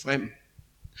andet frem.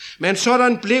 Men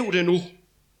sådan blev det nu.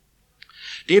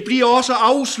 Det bliver også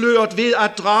afsløret ved,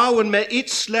 at dragen med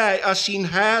et slag af sin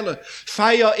hale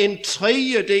fejer en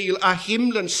tredjedel af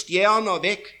himlens stjerner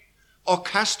væk og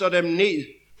kaster dem ned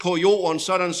på jorden,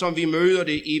 sådan som vi møder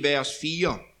det i vers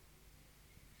 4.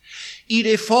 I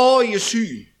det forrige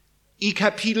syn, i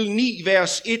kapitel 9,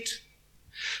 vers 1,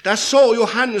 der så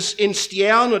Johannes en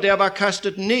stjerne, der var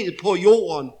kastet ned på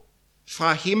jorden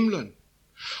fra himlen,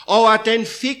 og at den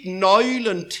fik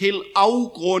nøglen til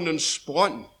afgrundens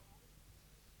brønd.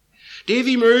 Det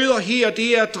vi møder her,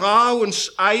 det er dragens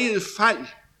eget fald,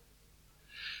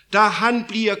 da han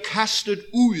bliver kastet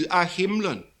ud af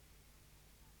himlen.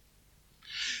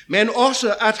 Men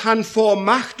også at han får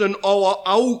magten over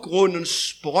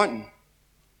afgrundens brønd.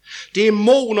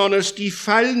 Dæmonernes, de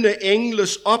faldne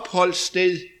engles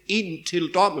opholdssted ind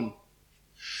til dommen.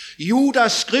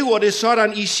 Judas skriver det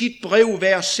sådan i sit brev,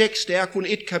 vers 6, det er kun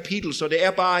et kapitel, så det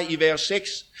er bare i vers 6.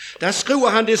 Der skriver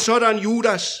han det sådan,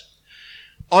 Judas: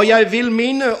 og jeg vil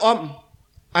minde om,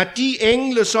 at de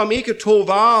engle, som ikke tog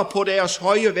vare på deres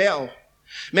høje værv,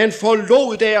 men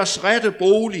forlod deres rette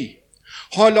bolig,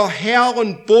 holder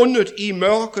Herren bundet i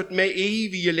mørket med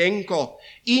evige lænker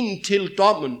ind til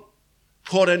dommen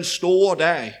på den store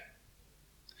dag.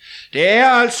 Det er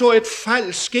altså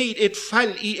sket et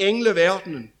fald i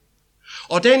engleverdenen.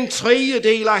 Og den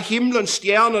tredjedel af himlens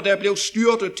stjerner, der blev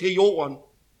styrtet til jorden,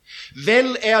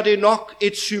 vel er det nok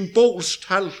et symbolsk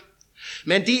tal,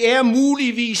 men det er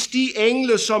muligvis de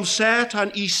engle, som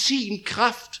Satan i sin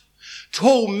kraft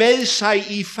tog med sig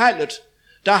i faldet,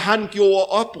 da han gjorde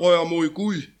oprør mod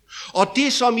Gud. Og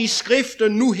det, som i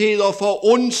skriften nu hedder for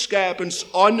ondskabens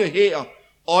ånde her,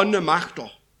 åndemagter.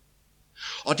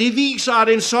 Og det viser, at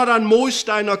en sådan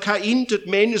modstander kan intet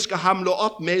menneske hamle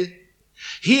op med.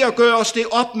 Her gøres det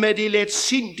op med det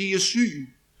letsindige syn,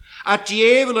 at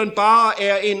djævelen bare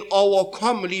er en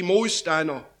overkommelig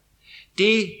modstander.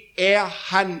 Det er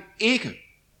han ikke.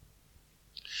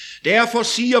 Derfor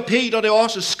siger Peter det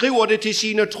også, skriver det til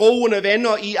sine troende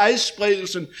venner i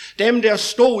adspredelsen, dem der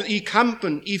stod i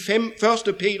kampen i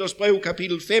 1. Peters brev,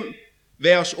 kapitel 5,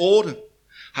 vers 8.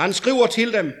 Han skriver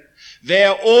til dem: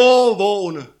 vær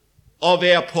årvågne og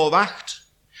vær på vagt.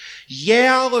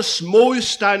 Jeres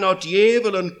modstander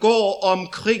djævelen går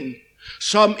omkring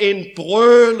som en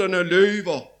brølende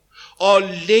løver og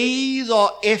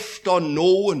leder efter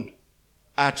nogen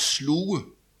at sluge.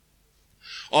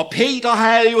 Og Peter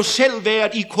havde jo selv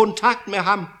været i kontakt med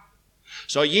ham,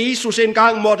 så Jesus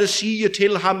engang måtte sige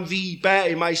til ham: vig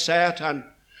bag mig, Satan,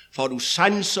 for du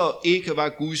sanser ikke, hvad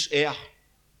Guds er.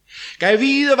 Kan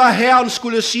vide, hvad Herren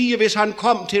skulle sige, hvis han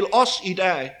kom til os i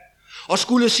dag, og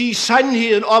skulle sige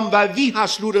sandheden om, hvad vi har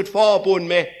sluttet forbund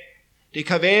med. Det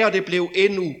kan være, det blev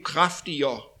endnu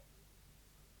kraftigere.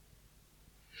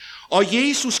 Og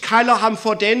Jesus kalder ham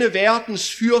for denne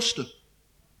verdens fyrste.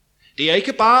 Det er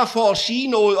ikke bare for at sige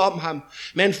noget om ham,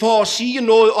 men for at sige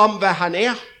noget om, hvad han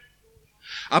er.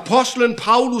 Apostlen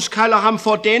Paulus kalder ham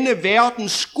for denne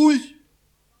verdens Gud.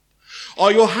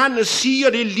 Og Johannes siger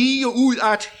det lige ud,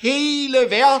 at hele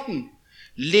verden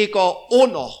ligger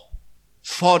under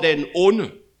for den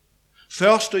onde.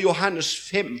 1. Johannes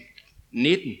 5,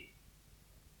 19.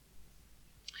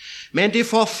 Men det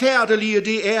forfærdelige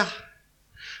det er,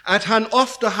 at han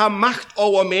ofte har magt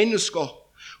over mennesker,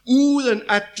 uden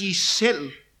at de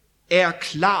selv er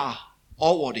klar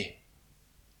over det.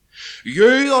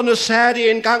 Jøderne sagde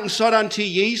det engang sådan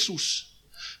til Jesus: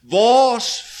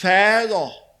 vores fader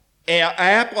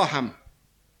er Abraham.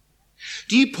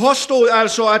 De påstod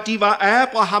altså, at de var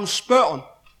Abrahams børn,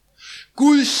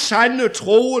 Guds sande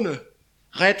troende,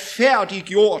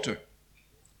 retfærdiggjorte.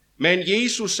 Men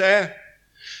Jesus sagde: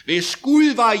 hvis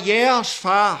Gud var jeres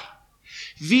far,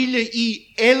 ville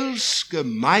I elske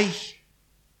mig.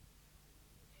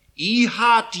 I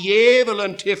har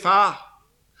djævelen til far,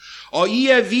 og I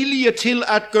er villige til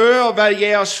at gøre, hvad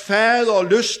jeres fader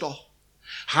lyster.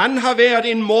 Han har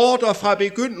været en morder fra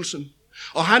begyndelsen,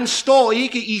 og han står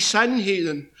ikke i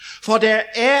sandheden, for der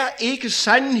er ikke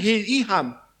sandhed i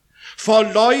ham.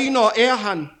 For løgner er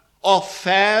han, og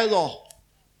fader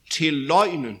til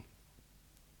løgnen.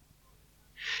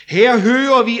 Her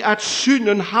hører vi, at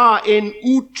synden har en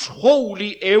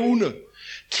utrolig evne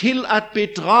til at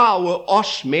bedrage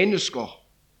os mennesker.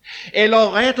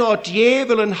 Eller rettere,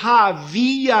 djævelen har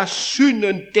via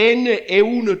synden denne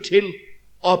evne til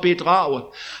at bedrage.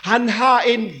 Han har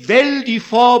en vældig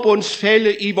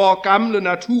forbundsfælde i vor gamle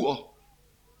natur.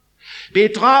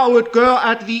 Bedraget gør,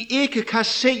 at vi ikke kan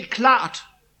se klart.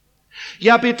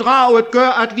 Ja, bedraget gør,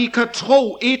 at vi kan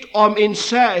tro et om en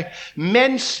sag,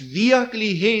 mens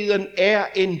virkeligheden er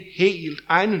en helt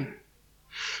anden.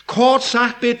 Kort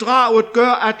sagt, bedraget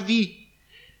gør, at vi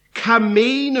kan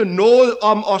mene noget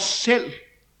om os selv,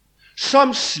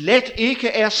 som slet ikke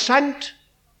er sandt.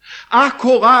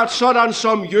 Akkurat sådan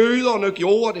som jøderne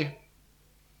gjorde det.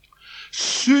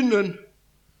 Synden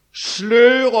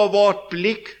slører vort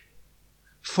blik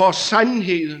for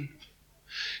sandheden.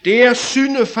 Det er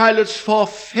syndefaldets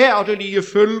forfærdelige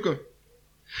følge.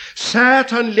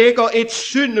 Satan lægger et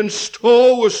syndens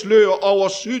tågeslør over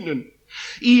synden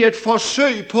i et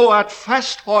forsøg på at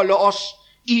fastholde os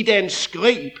i dens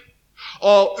greb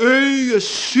og øge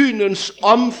syndens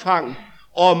omfang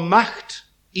og magt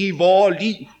i vores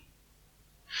liv.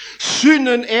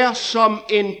 Synden er som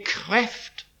en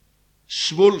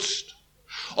kræftsvulst.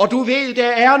 Og du ved,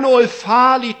 der er noget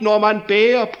farligt, når man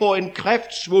bærer på en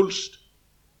kræftsvulst.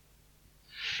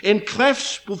 En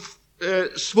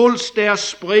kræftsvulst, der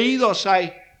spreder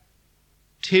sig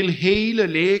til hele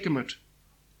legemet,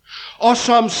 og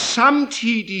som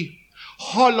samtidig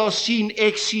holder sin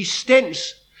eksistens,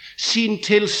 sin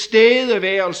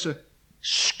tilstedeværelse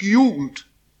skjult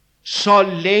så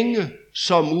længe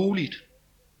som muligt.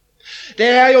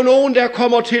 Der er jo nogen, der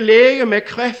kommer til læge med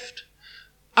kræft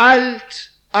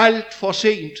alt for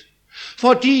sent,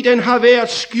 fordi den har været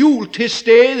skjult til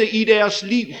stede i deres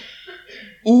liv,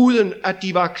 uden at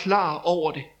de var klar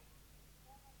over det.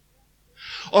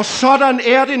 Og sådan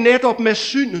er det netop med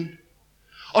synden,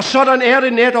 og sådan er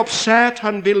det netop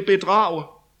Satan vil bedrage.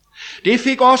 Det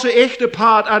fik også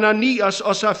ægteparret Ananias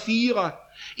og Safira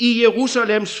i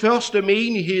Jerusalems første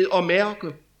menighed og mærke,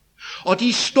 og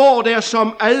de står der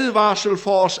som advarsel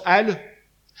for os alle.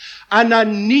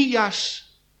 Ananias,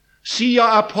 siger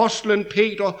apostlen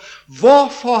Peter,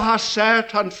 hvorfor har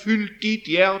Satan fyldt dit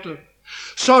hjerte,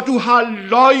 så du har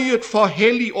løjet for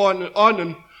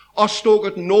Helligånden og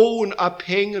stukket nogen af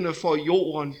pengene for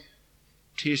jorden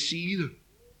til side?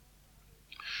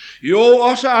 Jo,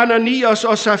 også Ananias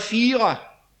og Safira,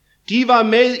 de var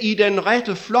med i den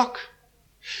rette flok.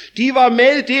 De var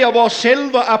med der, hvor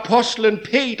selve apostlen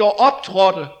Peter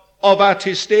optrådte og var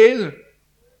til stede.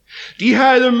 De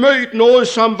havde mødt noget,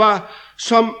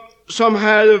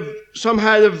 som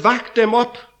havde vakt dem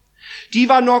op. De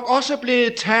var nok også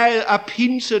blevet taget af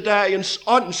pinsedagens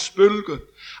åndsbølge,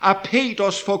 af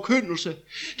Peters forkyndelse.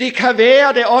 Det kan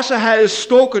være, det også havde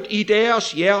stukket i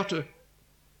deres hjerte.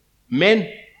 Men,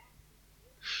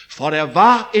 for der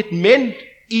var et men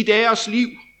i deres liv.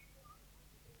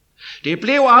 Det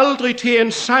blev aldrig til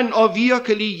en sand og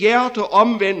virkelig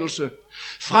hjerteomvendelse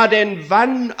fra den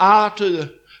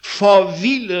vandartede,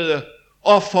 forvildede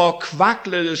og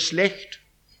forkvaklede slægt.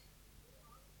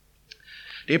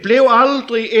 Det blev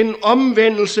aldrig en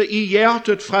omvendelse i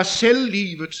hjertet fra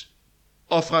selvlivet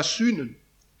og fra synden.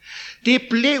 Det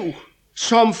blev,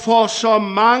 som for så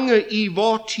mange i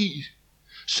vor tid,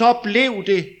 så blev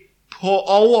det på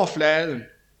overfladen.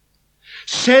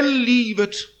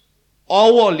 Selvlivet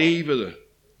overlevede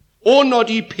under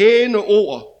de pæne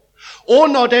ord,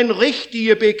 under den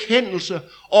rigtige bekendelse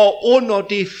og under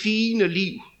det fine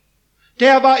liv.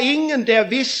 Der var ingen, der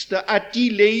vidste, at de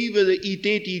levede i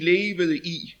det, de levede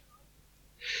i.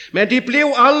 Men det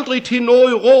blev aldrig til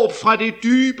noget råb fra det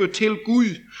dybe til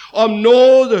Gud om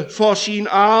nåde for sin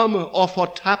arme og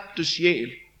fortabte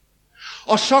sjæl.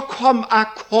 Og så kom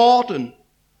akkorden,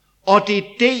 og det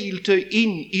delte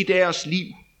ind i deres liv.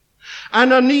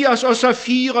 Ananias og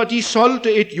Safira, de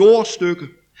solgte et jordstykke.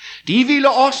 De ville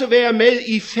også være med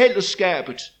i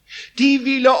fællesskabet. De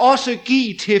ville også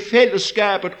give til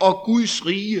fællesskabet og Guds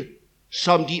rige,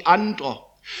 som de andre.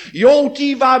 Jo,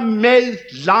 de var med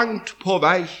langt på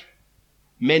vej,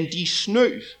 men de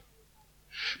snød.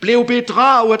 Blev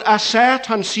bedraget af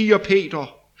Satan, siger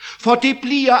Peter, for det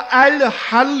bliver alle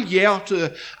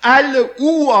halvhjertede, alle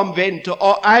uomvendte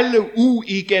og alle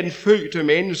uigenfødte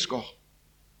mennesker.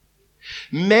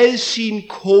 Med sin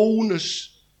kones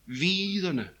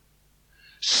vidne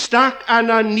stak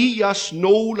Ananias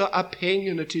nogle af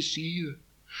pengene til side,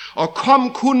 og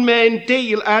kom kun med en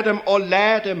del af dem og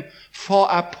lagde dem for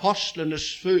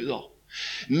apostlenes fødder,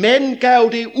 men gav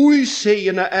det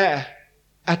udseende af,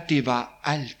 at det var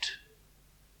alt.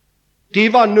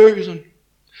 Det var nøden,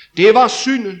 det var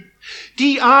synden.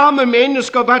 De arme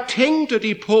mennesker, hvad tænkte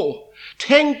de på?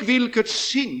 Tænk hvilket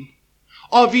sind,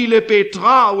 og ville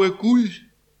bedrage Gud.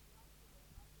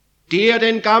 Det er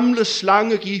den gamle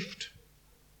slangegift.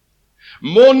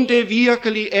 Mon det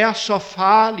virkelig er så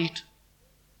farligt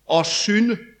at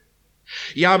synde?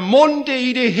 Ja, mon det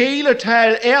i det hele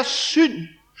taget er synd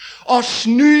at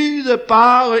snyde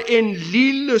bare en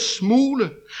lille smule,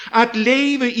 at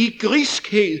leve i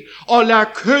griskhed og lade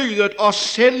kødet og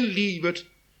selvlivet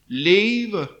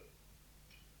leve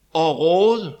og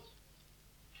råde.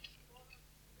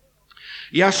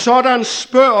 Ja, sådan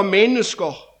spørger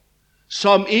mennesker,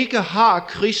 som ikke har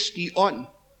Kristi ånd.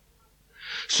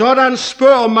 Sådan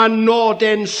spørger man, når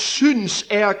den syns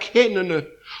erkendende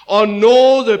og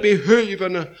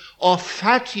nådebehøvende og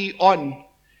fattig ånd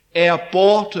er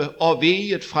borte og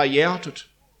veget fra hjertet.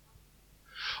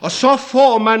 Og så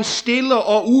får man stille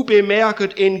og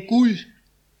ubemærket en Gud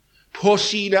på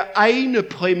sine egne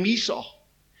præmisser,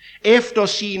 efter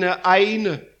sine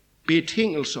egne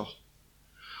betingelser.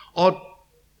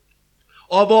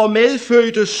 Og vor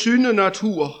medfødte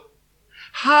syndenatur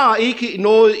har ikke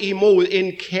noget imod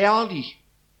en kærlig,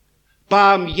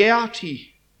 barmhjertig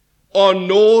og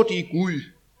nådig Gud.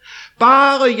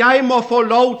 Bare jeg må få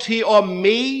lov til at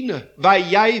mene, hvad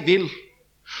jeg vil,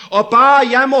 og bare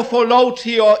jeg må få lov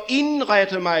til at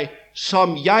indrette mig,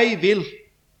 som jeg vil.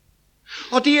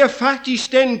 Og det er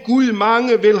faktisk den Gud,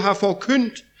 mange vil have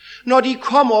forkyndt, når de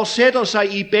kommer og sætter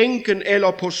sig i bænken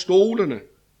eller på stolene.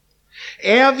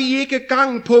 Er vi ikke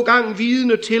gang på gang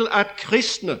vidne til, at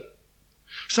kristne,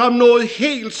 som noget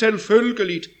helt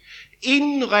selvfølgeligt,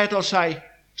 indretter sig,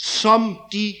 som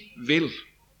de vil?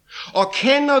 Og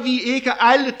kender vi ikke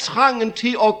alle trangen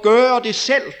til at gøre det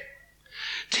selv?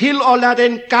 Til at lade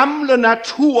den gamle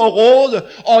natur råde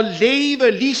og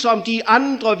leve ligesom de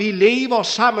andre, vi lever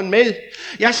sammen med?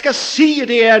 Jeg skal sige,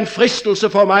 det er en fristelse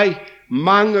for mig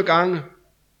mange gange.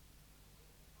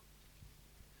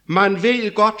 Man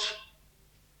ved godt,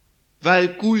 hvad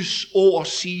Guds ord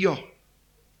siger.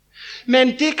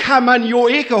 Men det kan man jo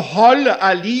ikke holde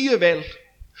alligevel.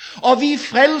 Og vi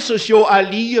frelses jo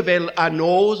alligevel af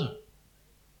nåde.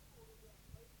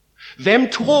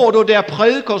 Hvem tror du, der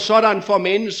prædiker sådan for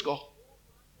mennesker?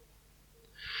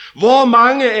 Hvor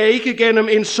mange er ikke gennem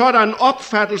en sådan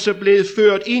opfattelse blevet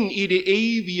ført ind i det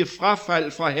evige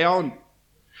frafald fra Herren?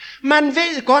 Man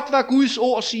ved godt, hvad Guds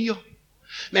ord siger.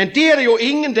 Men det er det jo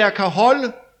ingen, der kan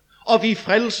holde, og vi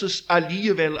frelses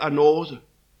alligevel af nåde.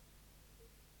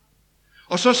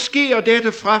 Og så sker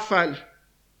dette frafald,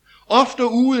 ofte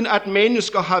uden at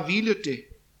mennesker har villet det.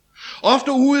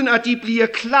 Ofte uden at de bliver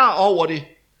klar over det,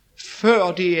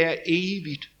 før det er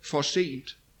evigt for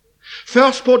sent.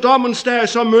 Først på dommens dag,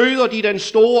 så møder de den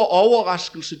store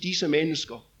overraskelse, disse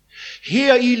mennesker.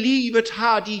 Her i livet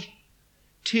har de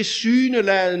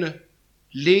tilsyneladende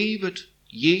levet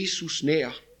Jesus nær.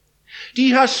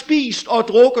 De har spist og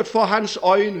drukket for hans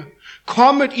øjne,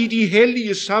 kommet i de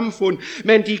hellige samfund,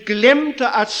 men de glemte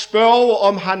at spørge,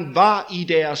 om han var i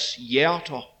deres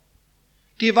hjerter.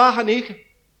 Det var han ikke.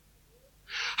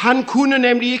 Han kunne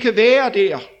nemlig ikke være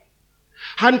der.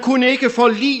 Han kunne ikke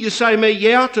forlige sig med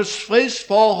hjertets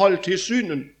fredsforhold til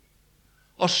synden.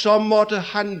 Og så måtte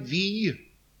han vige.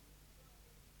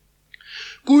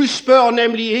 Gud spørger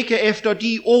nemlig ikke efter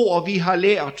de ord, vi har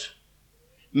lært,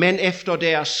 men efter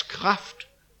deres kraft.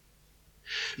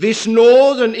 Hvis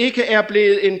nåden ikke er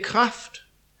blevet en kraft,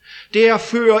 der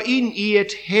fører ind i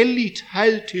et helligt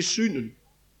had til synden,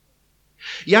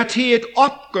 ja, til et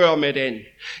opgør med den,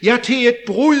 ja, til et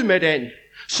brud med den,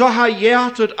 så har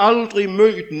hjertet aldrig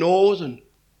mødt nåden,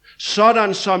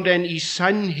 sådan som den i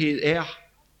sandhed er.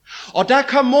 Og der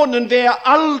kan munden være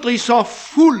aldrig så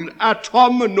fuld af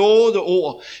tomme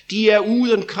nådeord. De er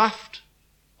uden kraft,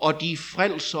 og de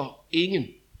frelser ingen.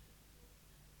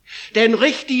 Den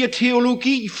rigtige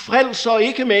teologi frelser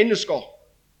ikke mennesker.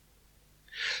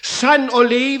 Sand og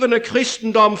levende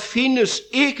kristendom findes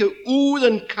ikke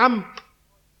uden kamp,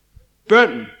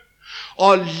 bøn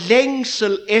og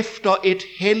længsel efter et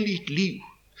helligt liv.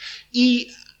 I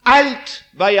alt,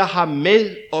 hvad jeg har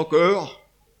med at gøre.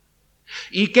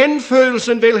 I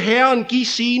genfødelsen vil Herren give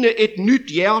sine et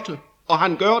nyt hjerte, og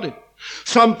han gør det,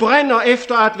 som brænder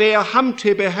efter at være ham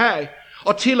til behag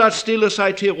og til at stille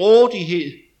sig til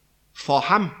rådighed for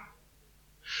ham.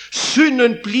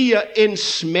 Synden bliver en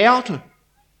smerte,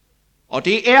 og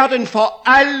det er den for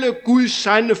alle Guds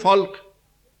sande folk.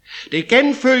 Det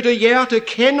genfødte hjerte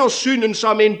kender synden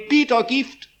som en bitter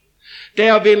gift,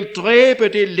 der vil dræbe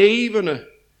det levende,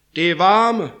 det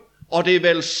varme og det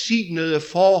velsignede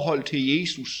forhold til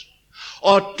Jesus.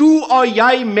 Og du og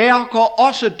jeg mærker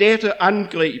også dette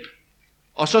angreb.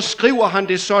 Og så skriver han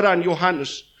det sådan,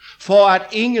 Johannes, for at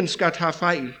ingen skal tage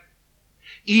fejl.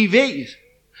 I ved,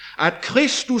 at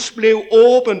Kristus blev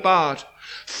åbenbart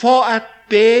for at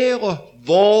bære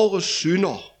vores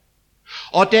synder.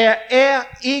 Og der er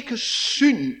ikke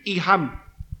synd i ham.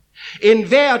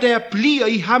 Enhver, der bliver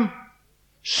i ham,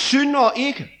 synder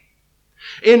ikke.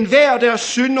 Enhver, der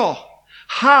synder,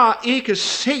 har ikke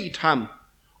set ham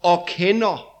og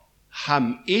kender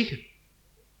ham ikke.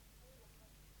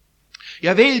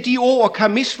 Jeg ved, de ord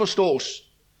kan misforstås.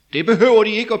 Det behøver de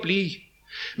ikke at blive.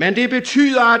 Men det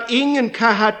betyder, at ingen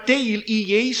kan have del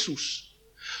i Jesus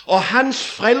og hans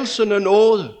frelsende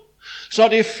nåde, så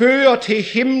det fører til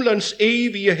himlens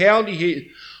evige herlighed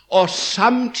og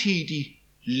samtidig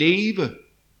leve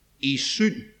i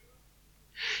synd.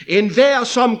 Enhver,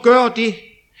 som gør det,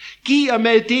 giver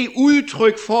med det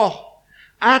udtryk for,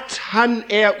 at han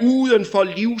er uden for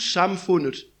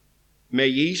livssamfundet med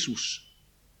Jesus.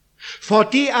 For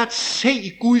det at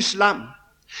se Guds lam,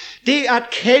 det at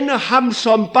kende ham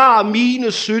som bar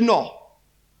mine synder,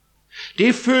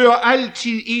 det fører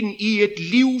altid ind i et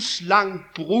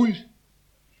livslangt brud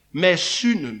med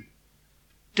synden,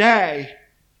 dag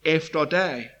efter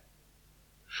dag.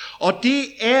 Og det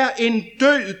er en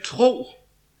død tro,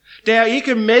 der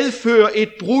ikke medfører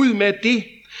et brud med det,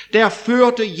 der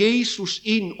førte Jesus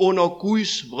ind under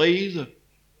Guds vrede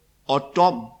og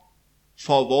dom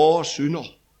for vores synder.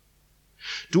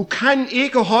 Du kan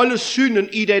ikke holde synden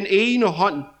i den ene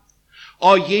hånd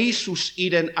og Jesus i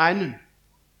den anden,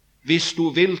 hvis du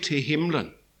vil til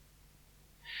himlen.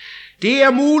 Det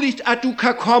er muligt, at du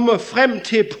kan komme frem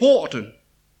til porten,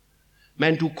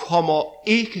 men du kommer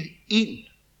ikke ind.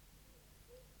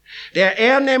 Der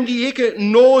er nemlig ikke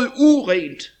noget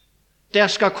urent, der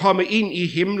skal komme ind i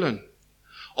himlen,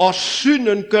 og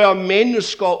synden gør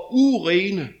mennesker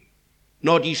urene,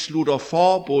 når de slutter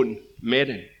forbund med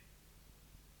den.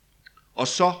 Og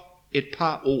så et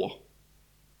par ord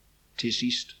til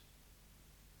sidst.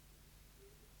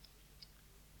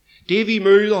 Det vi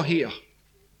møder her,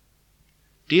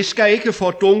 det skal ikke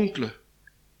fordunkle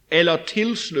eller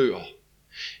tilsløre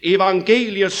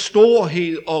evangeliets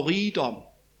storhed og rigdom.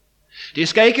 Det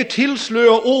skal ikke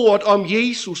tilsløre ordet om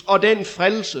Jesus og den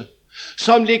frelse,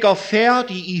 som ligger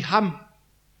færdig i ham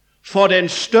for den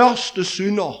største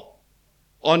synder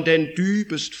og den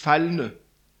dybest faldne.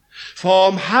 For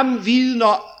om ham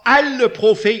vidner alle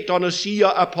profeterne, siger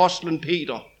apostlen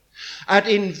Peter, at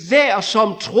enhver,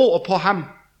 som tror på ham,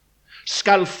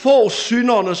 skal få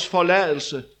syndernes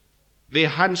forladelse ved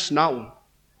hans navn.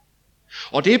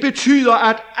 Og det betyder,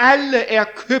 at alle er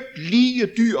købt lige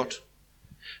dyrt,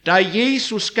 da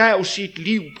Jesus gav sit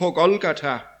liv på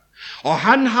Golgata. Og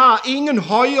han har ingen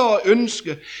højere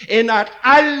ønske, end at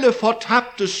alle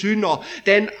fortabte synder,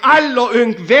 den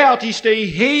alleryngværdigste i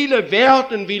hele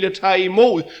verden, ville tage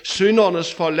imod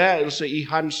syndernes forladelse i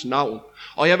hans navn.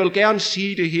 Og jeg vil gerne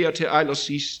sige det her til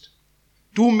allersidst.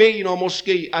 Du mener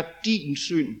måske, at din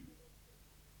synd,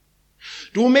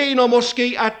 du mener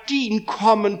måske, at din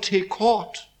kommen til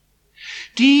kort,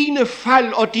 dine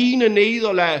fald og dine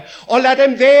nederlag, og lad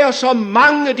dem være så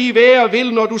mange de være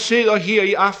vil, når du sidder her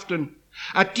i aften,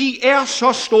 at de er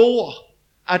så store,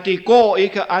 at det går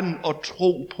ikke an at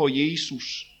tro på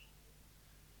Jesus.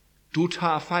 Du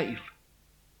tager fejl.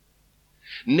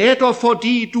 Netop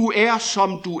fordi du er,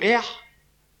 som du er,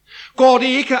 går det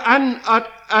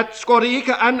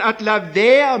ikke an at lade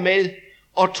være med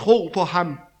at tro på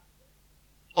ham,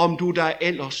 om du da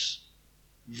ellers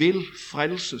vil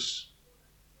frelses.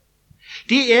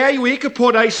 Det er jo ikke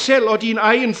på dig selv og din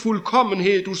egen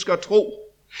fuldkommenhed, du skal tro.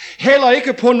 Heller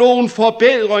ikke på nogen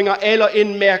forbedringer eller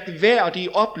en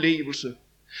mærkværdig oplevelse.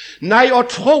 Nej, at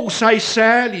tro sig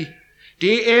særlig,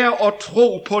 det er at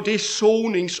tro på det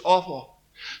soningsoffer,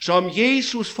 som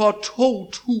Jesus for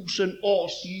 2000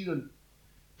 år siden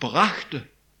bragte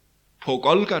på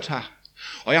Golgata.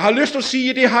 Og jeg har lyst til at sige,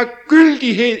 at det har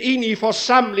gyldighed ind i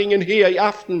forsamlingen her i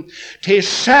aften, til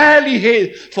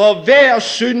særlighed for hver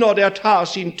synder, der tager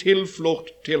sin tilflugt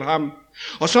til ham.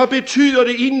 Og så betyder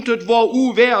det intet, hvor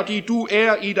uværdig du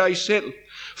er i dig selv.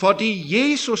 For det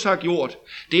Jesus har gjort,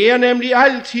 det er nemlig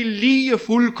altid lige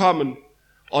fuldkommen.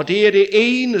 Og det er det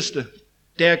eneste,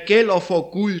 der gælder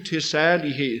for Gud til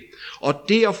særlighed. Og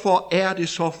derfor er det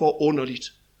så forunderligt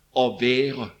at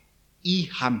være i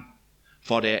ham.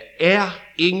 For der er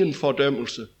ingen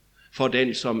fordømmelse for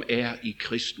den, som er i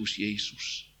Kristus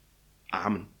Jesus.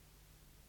 Amen.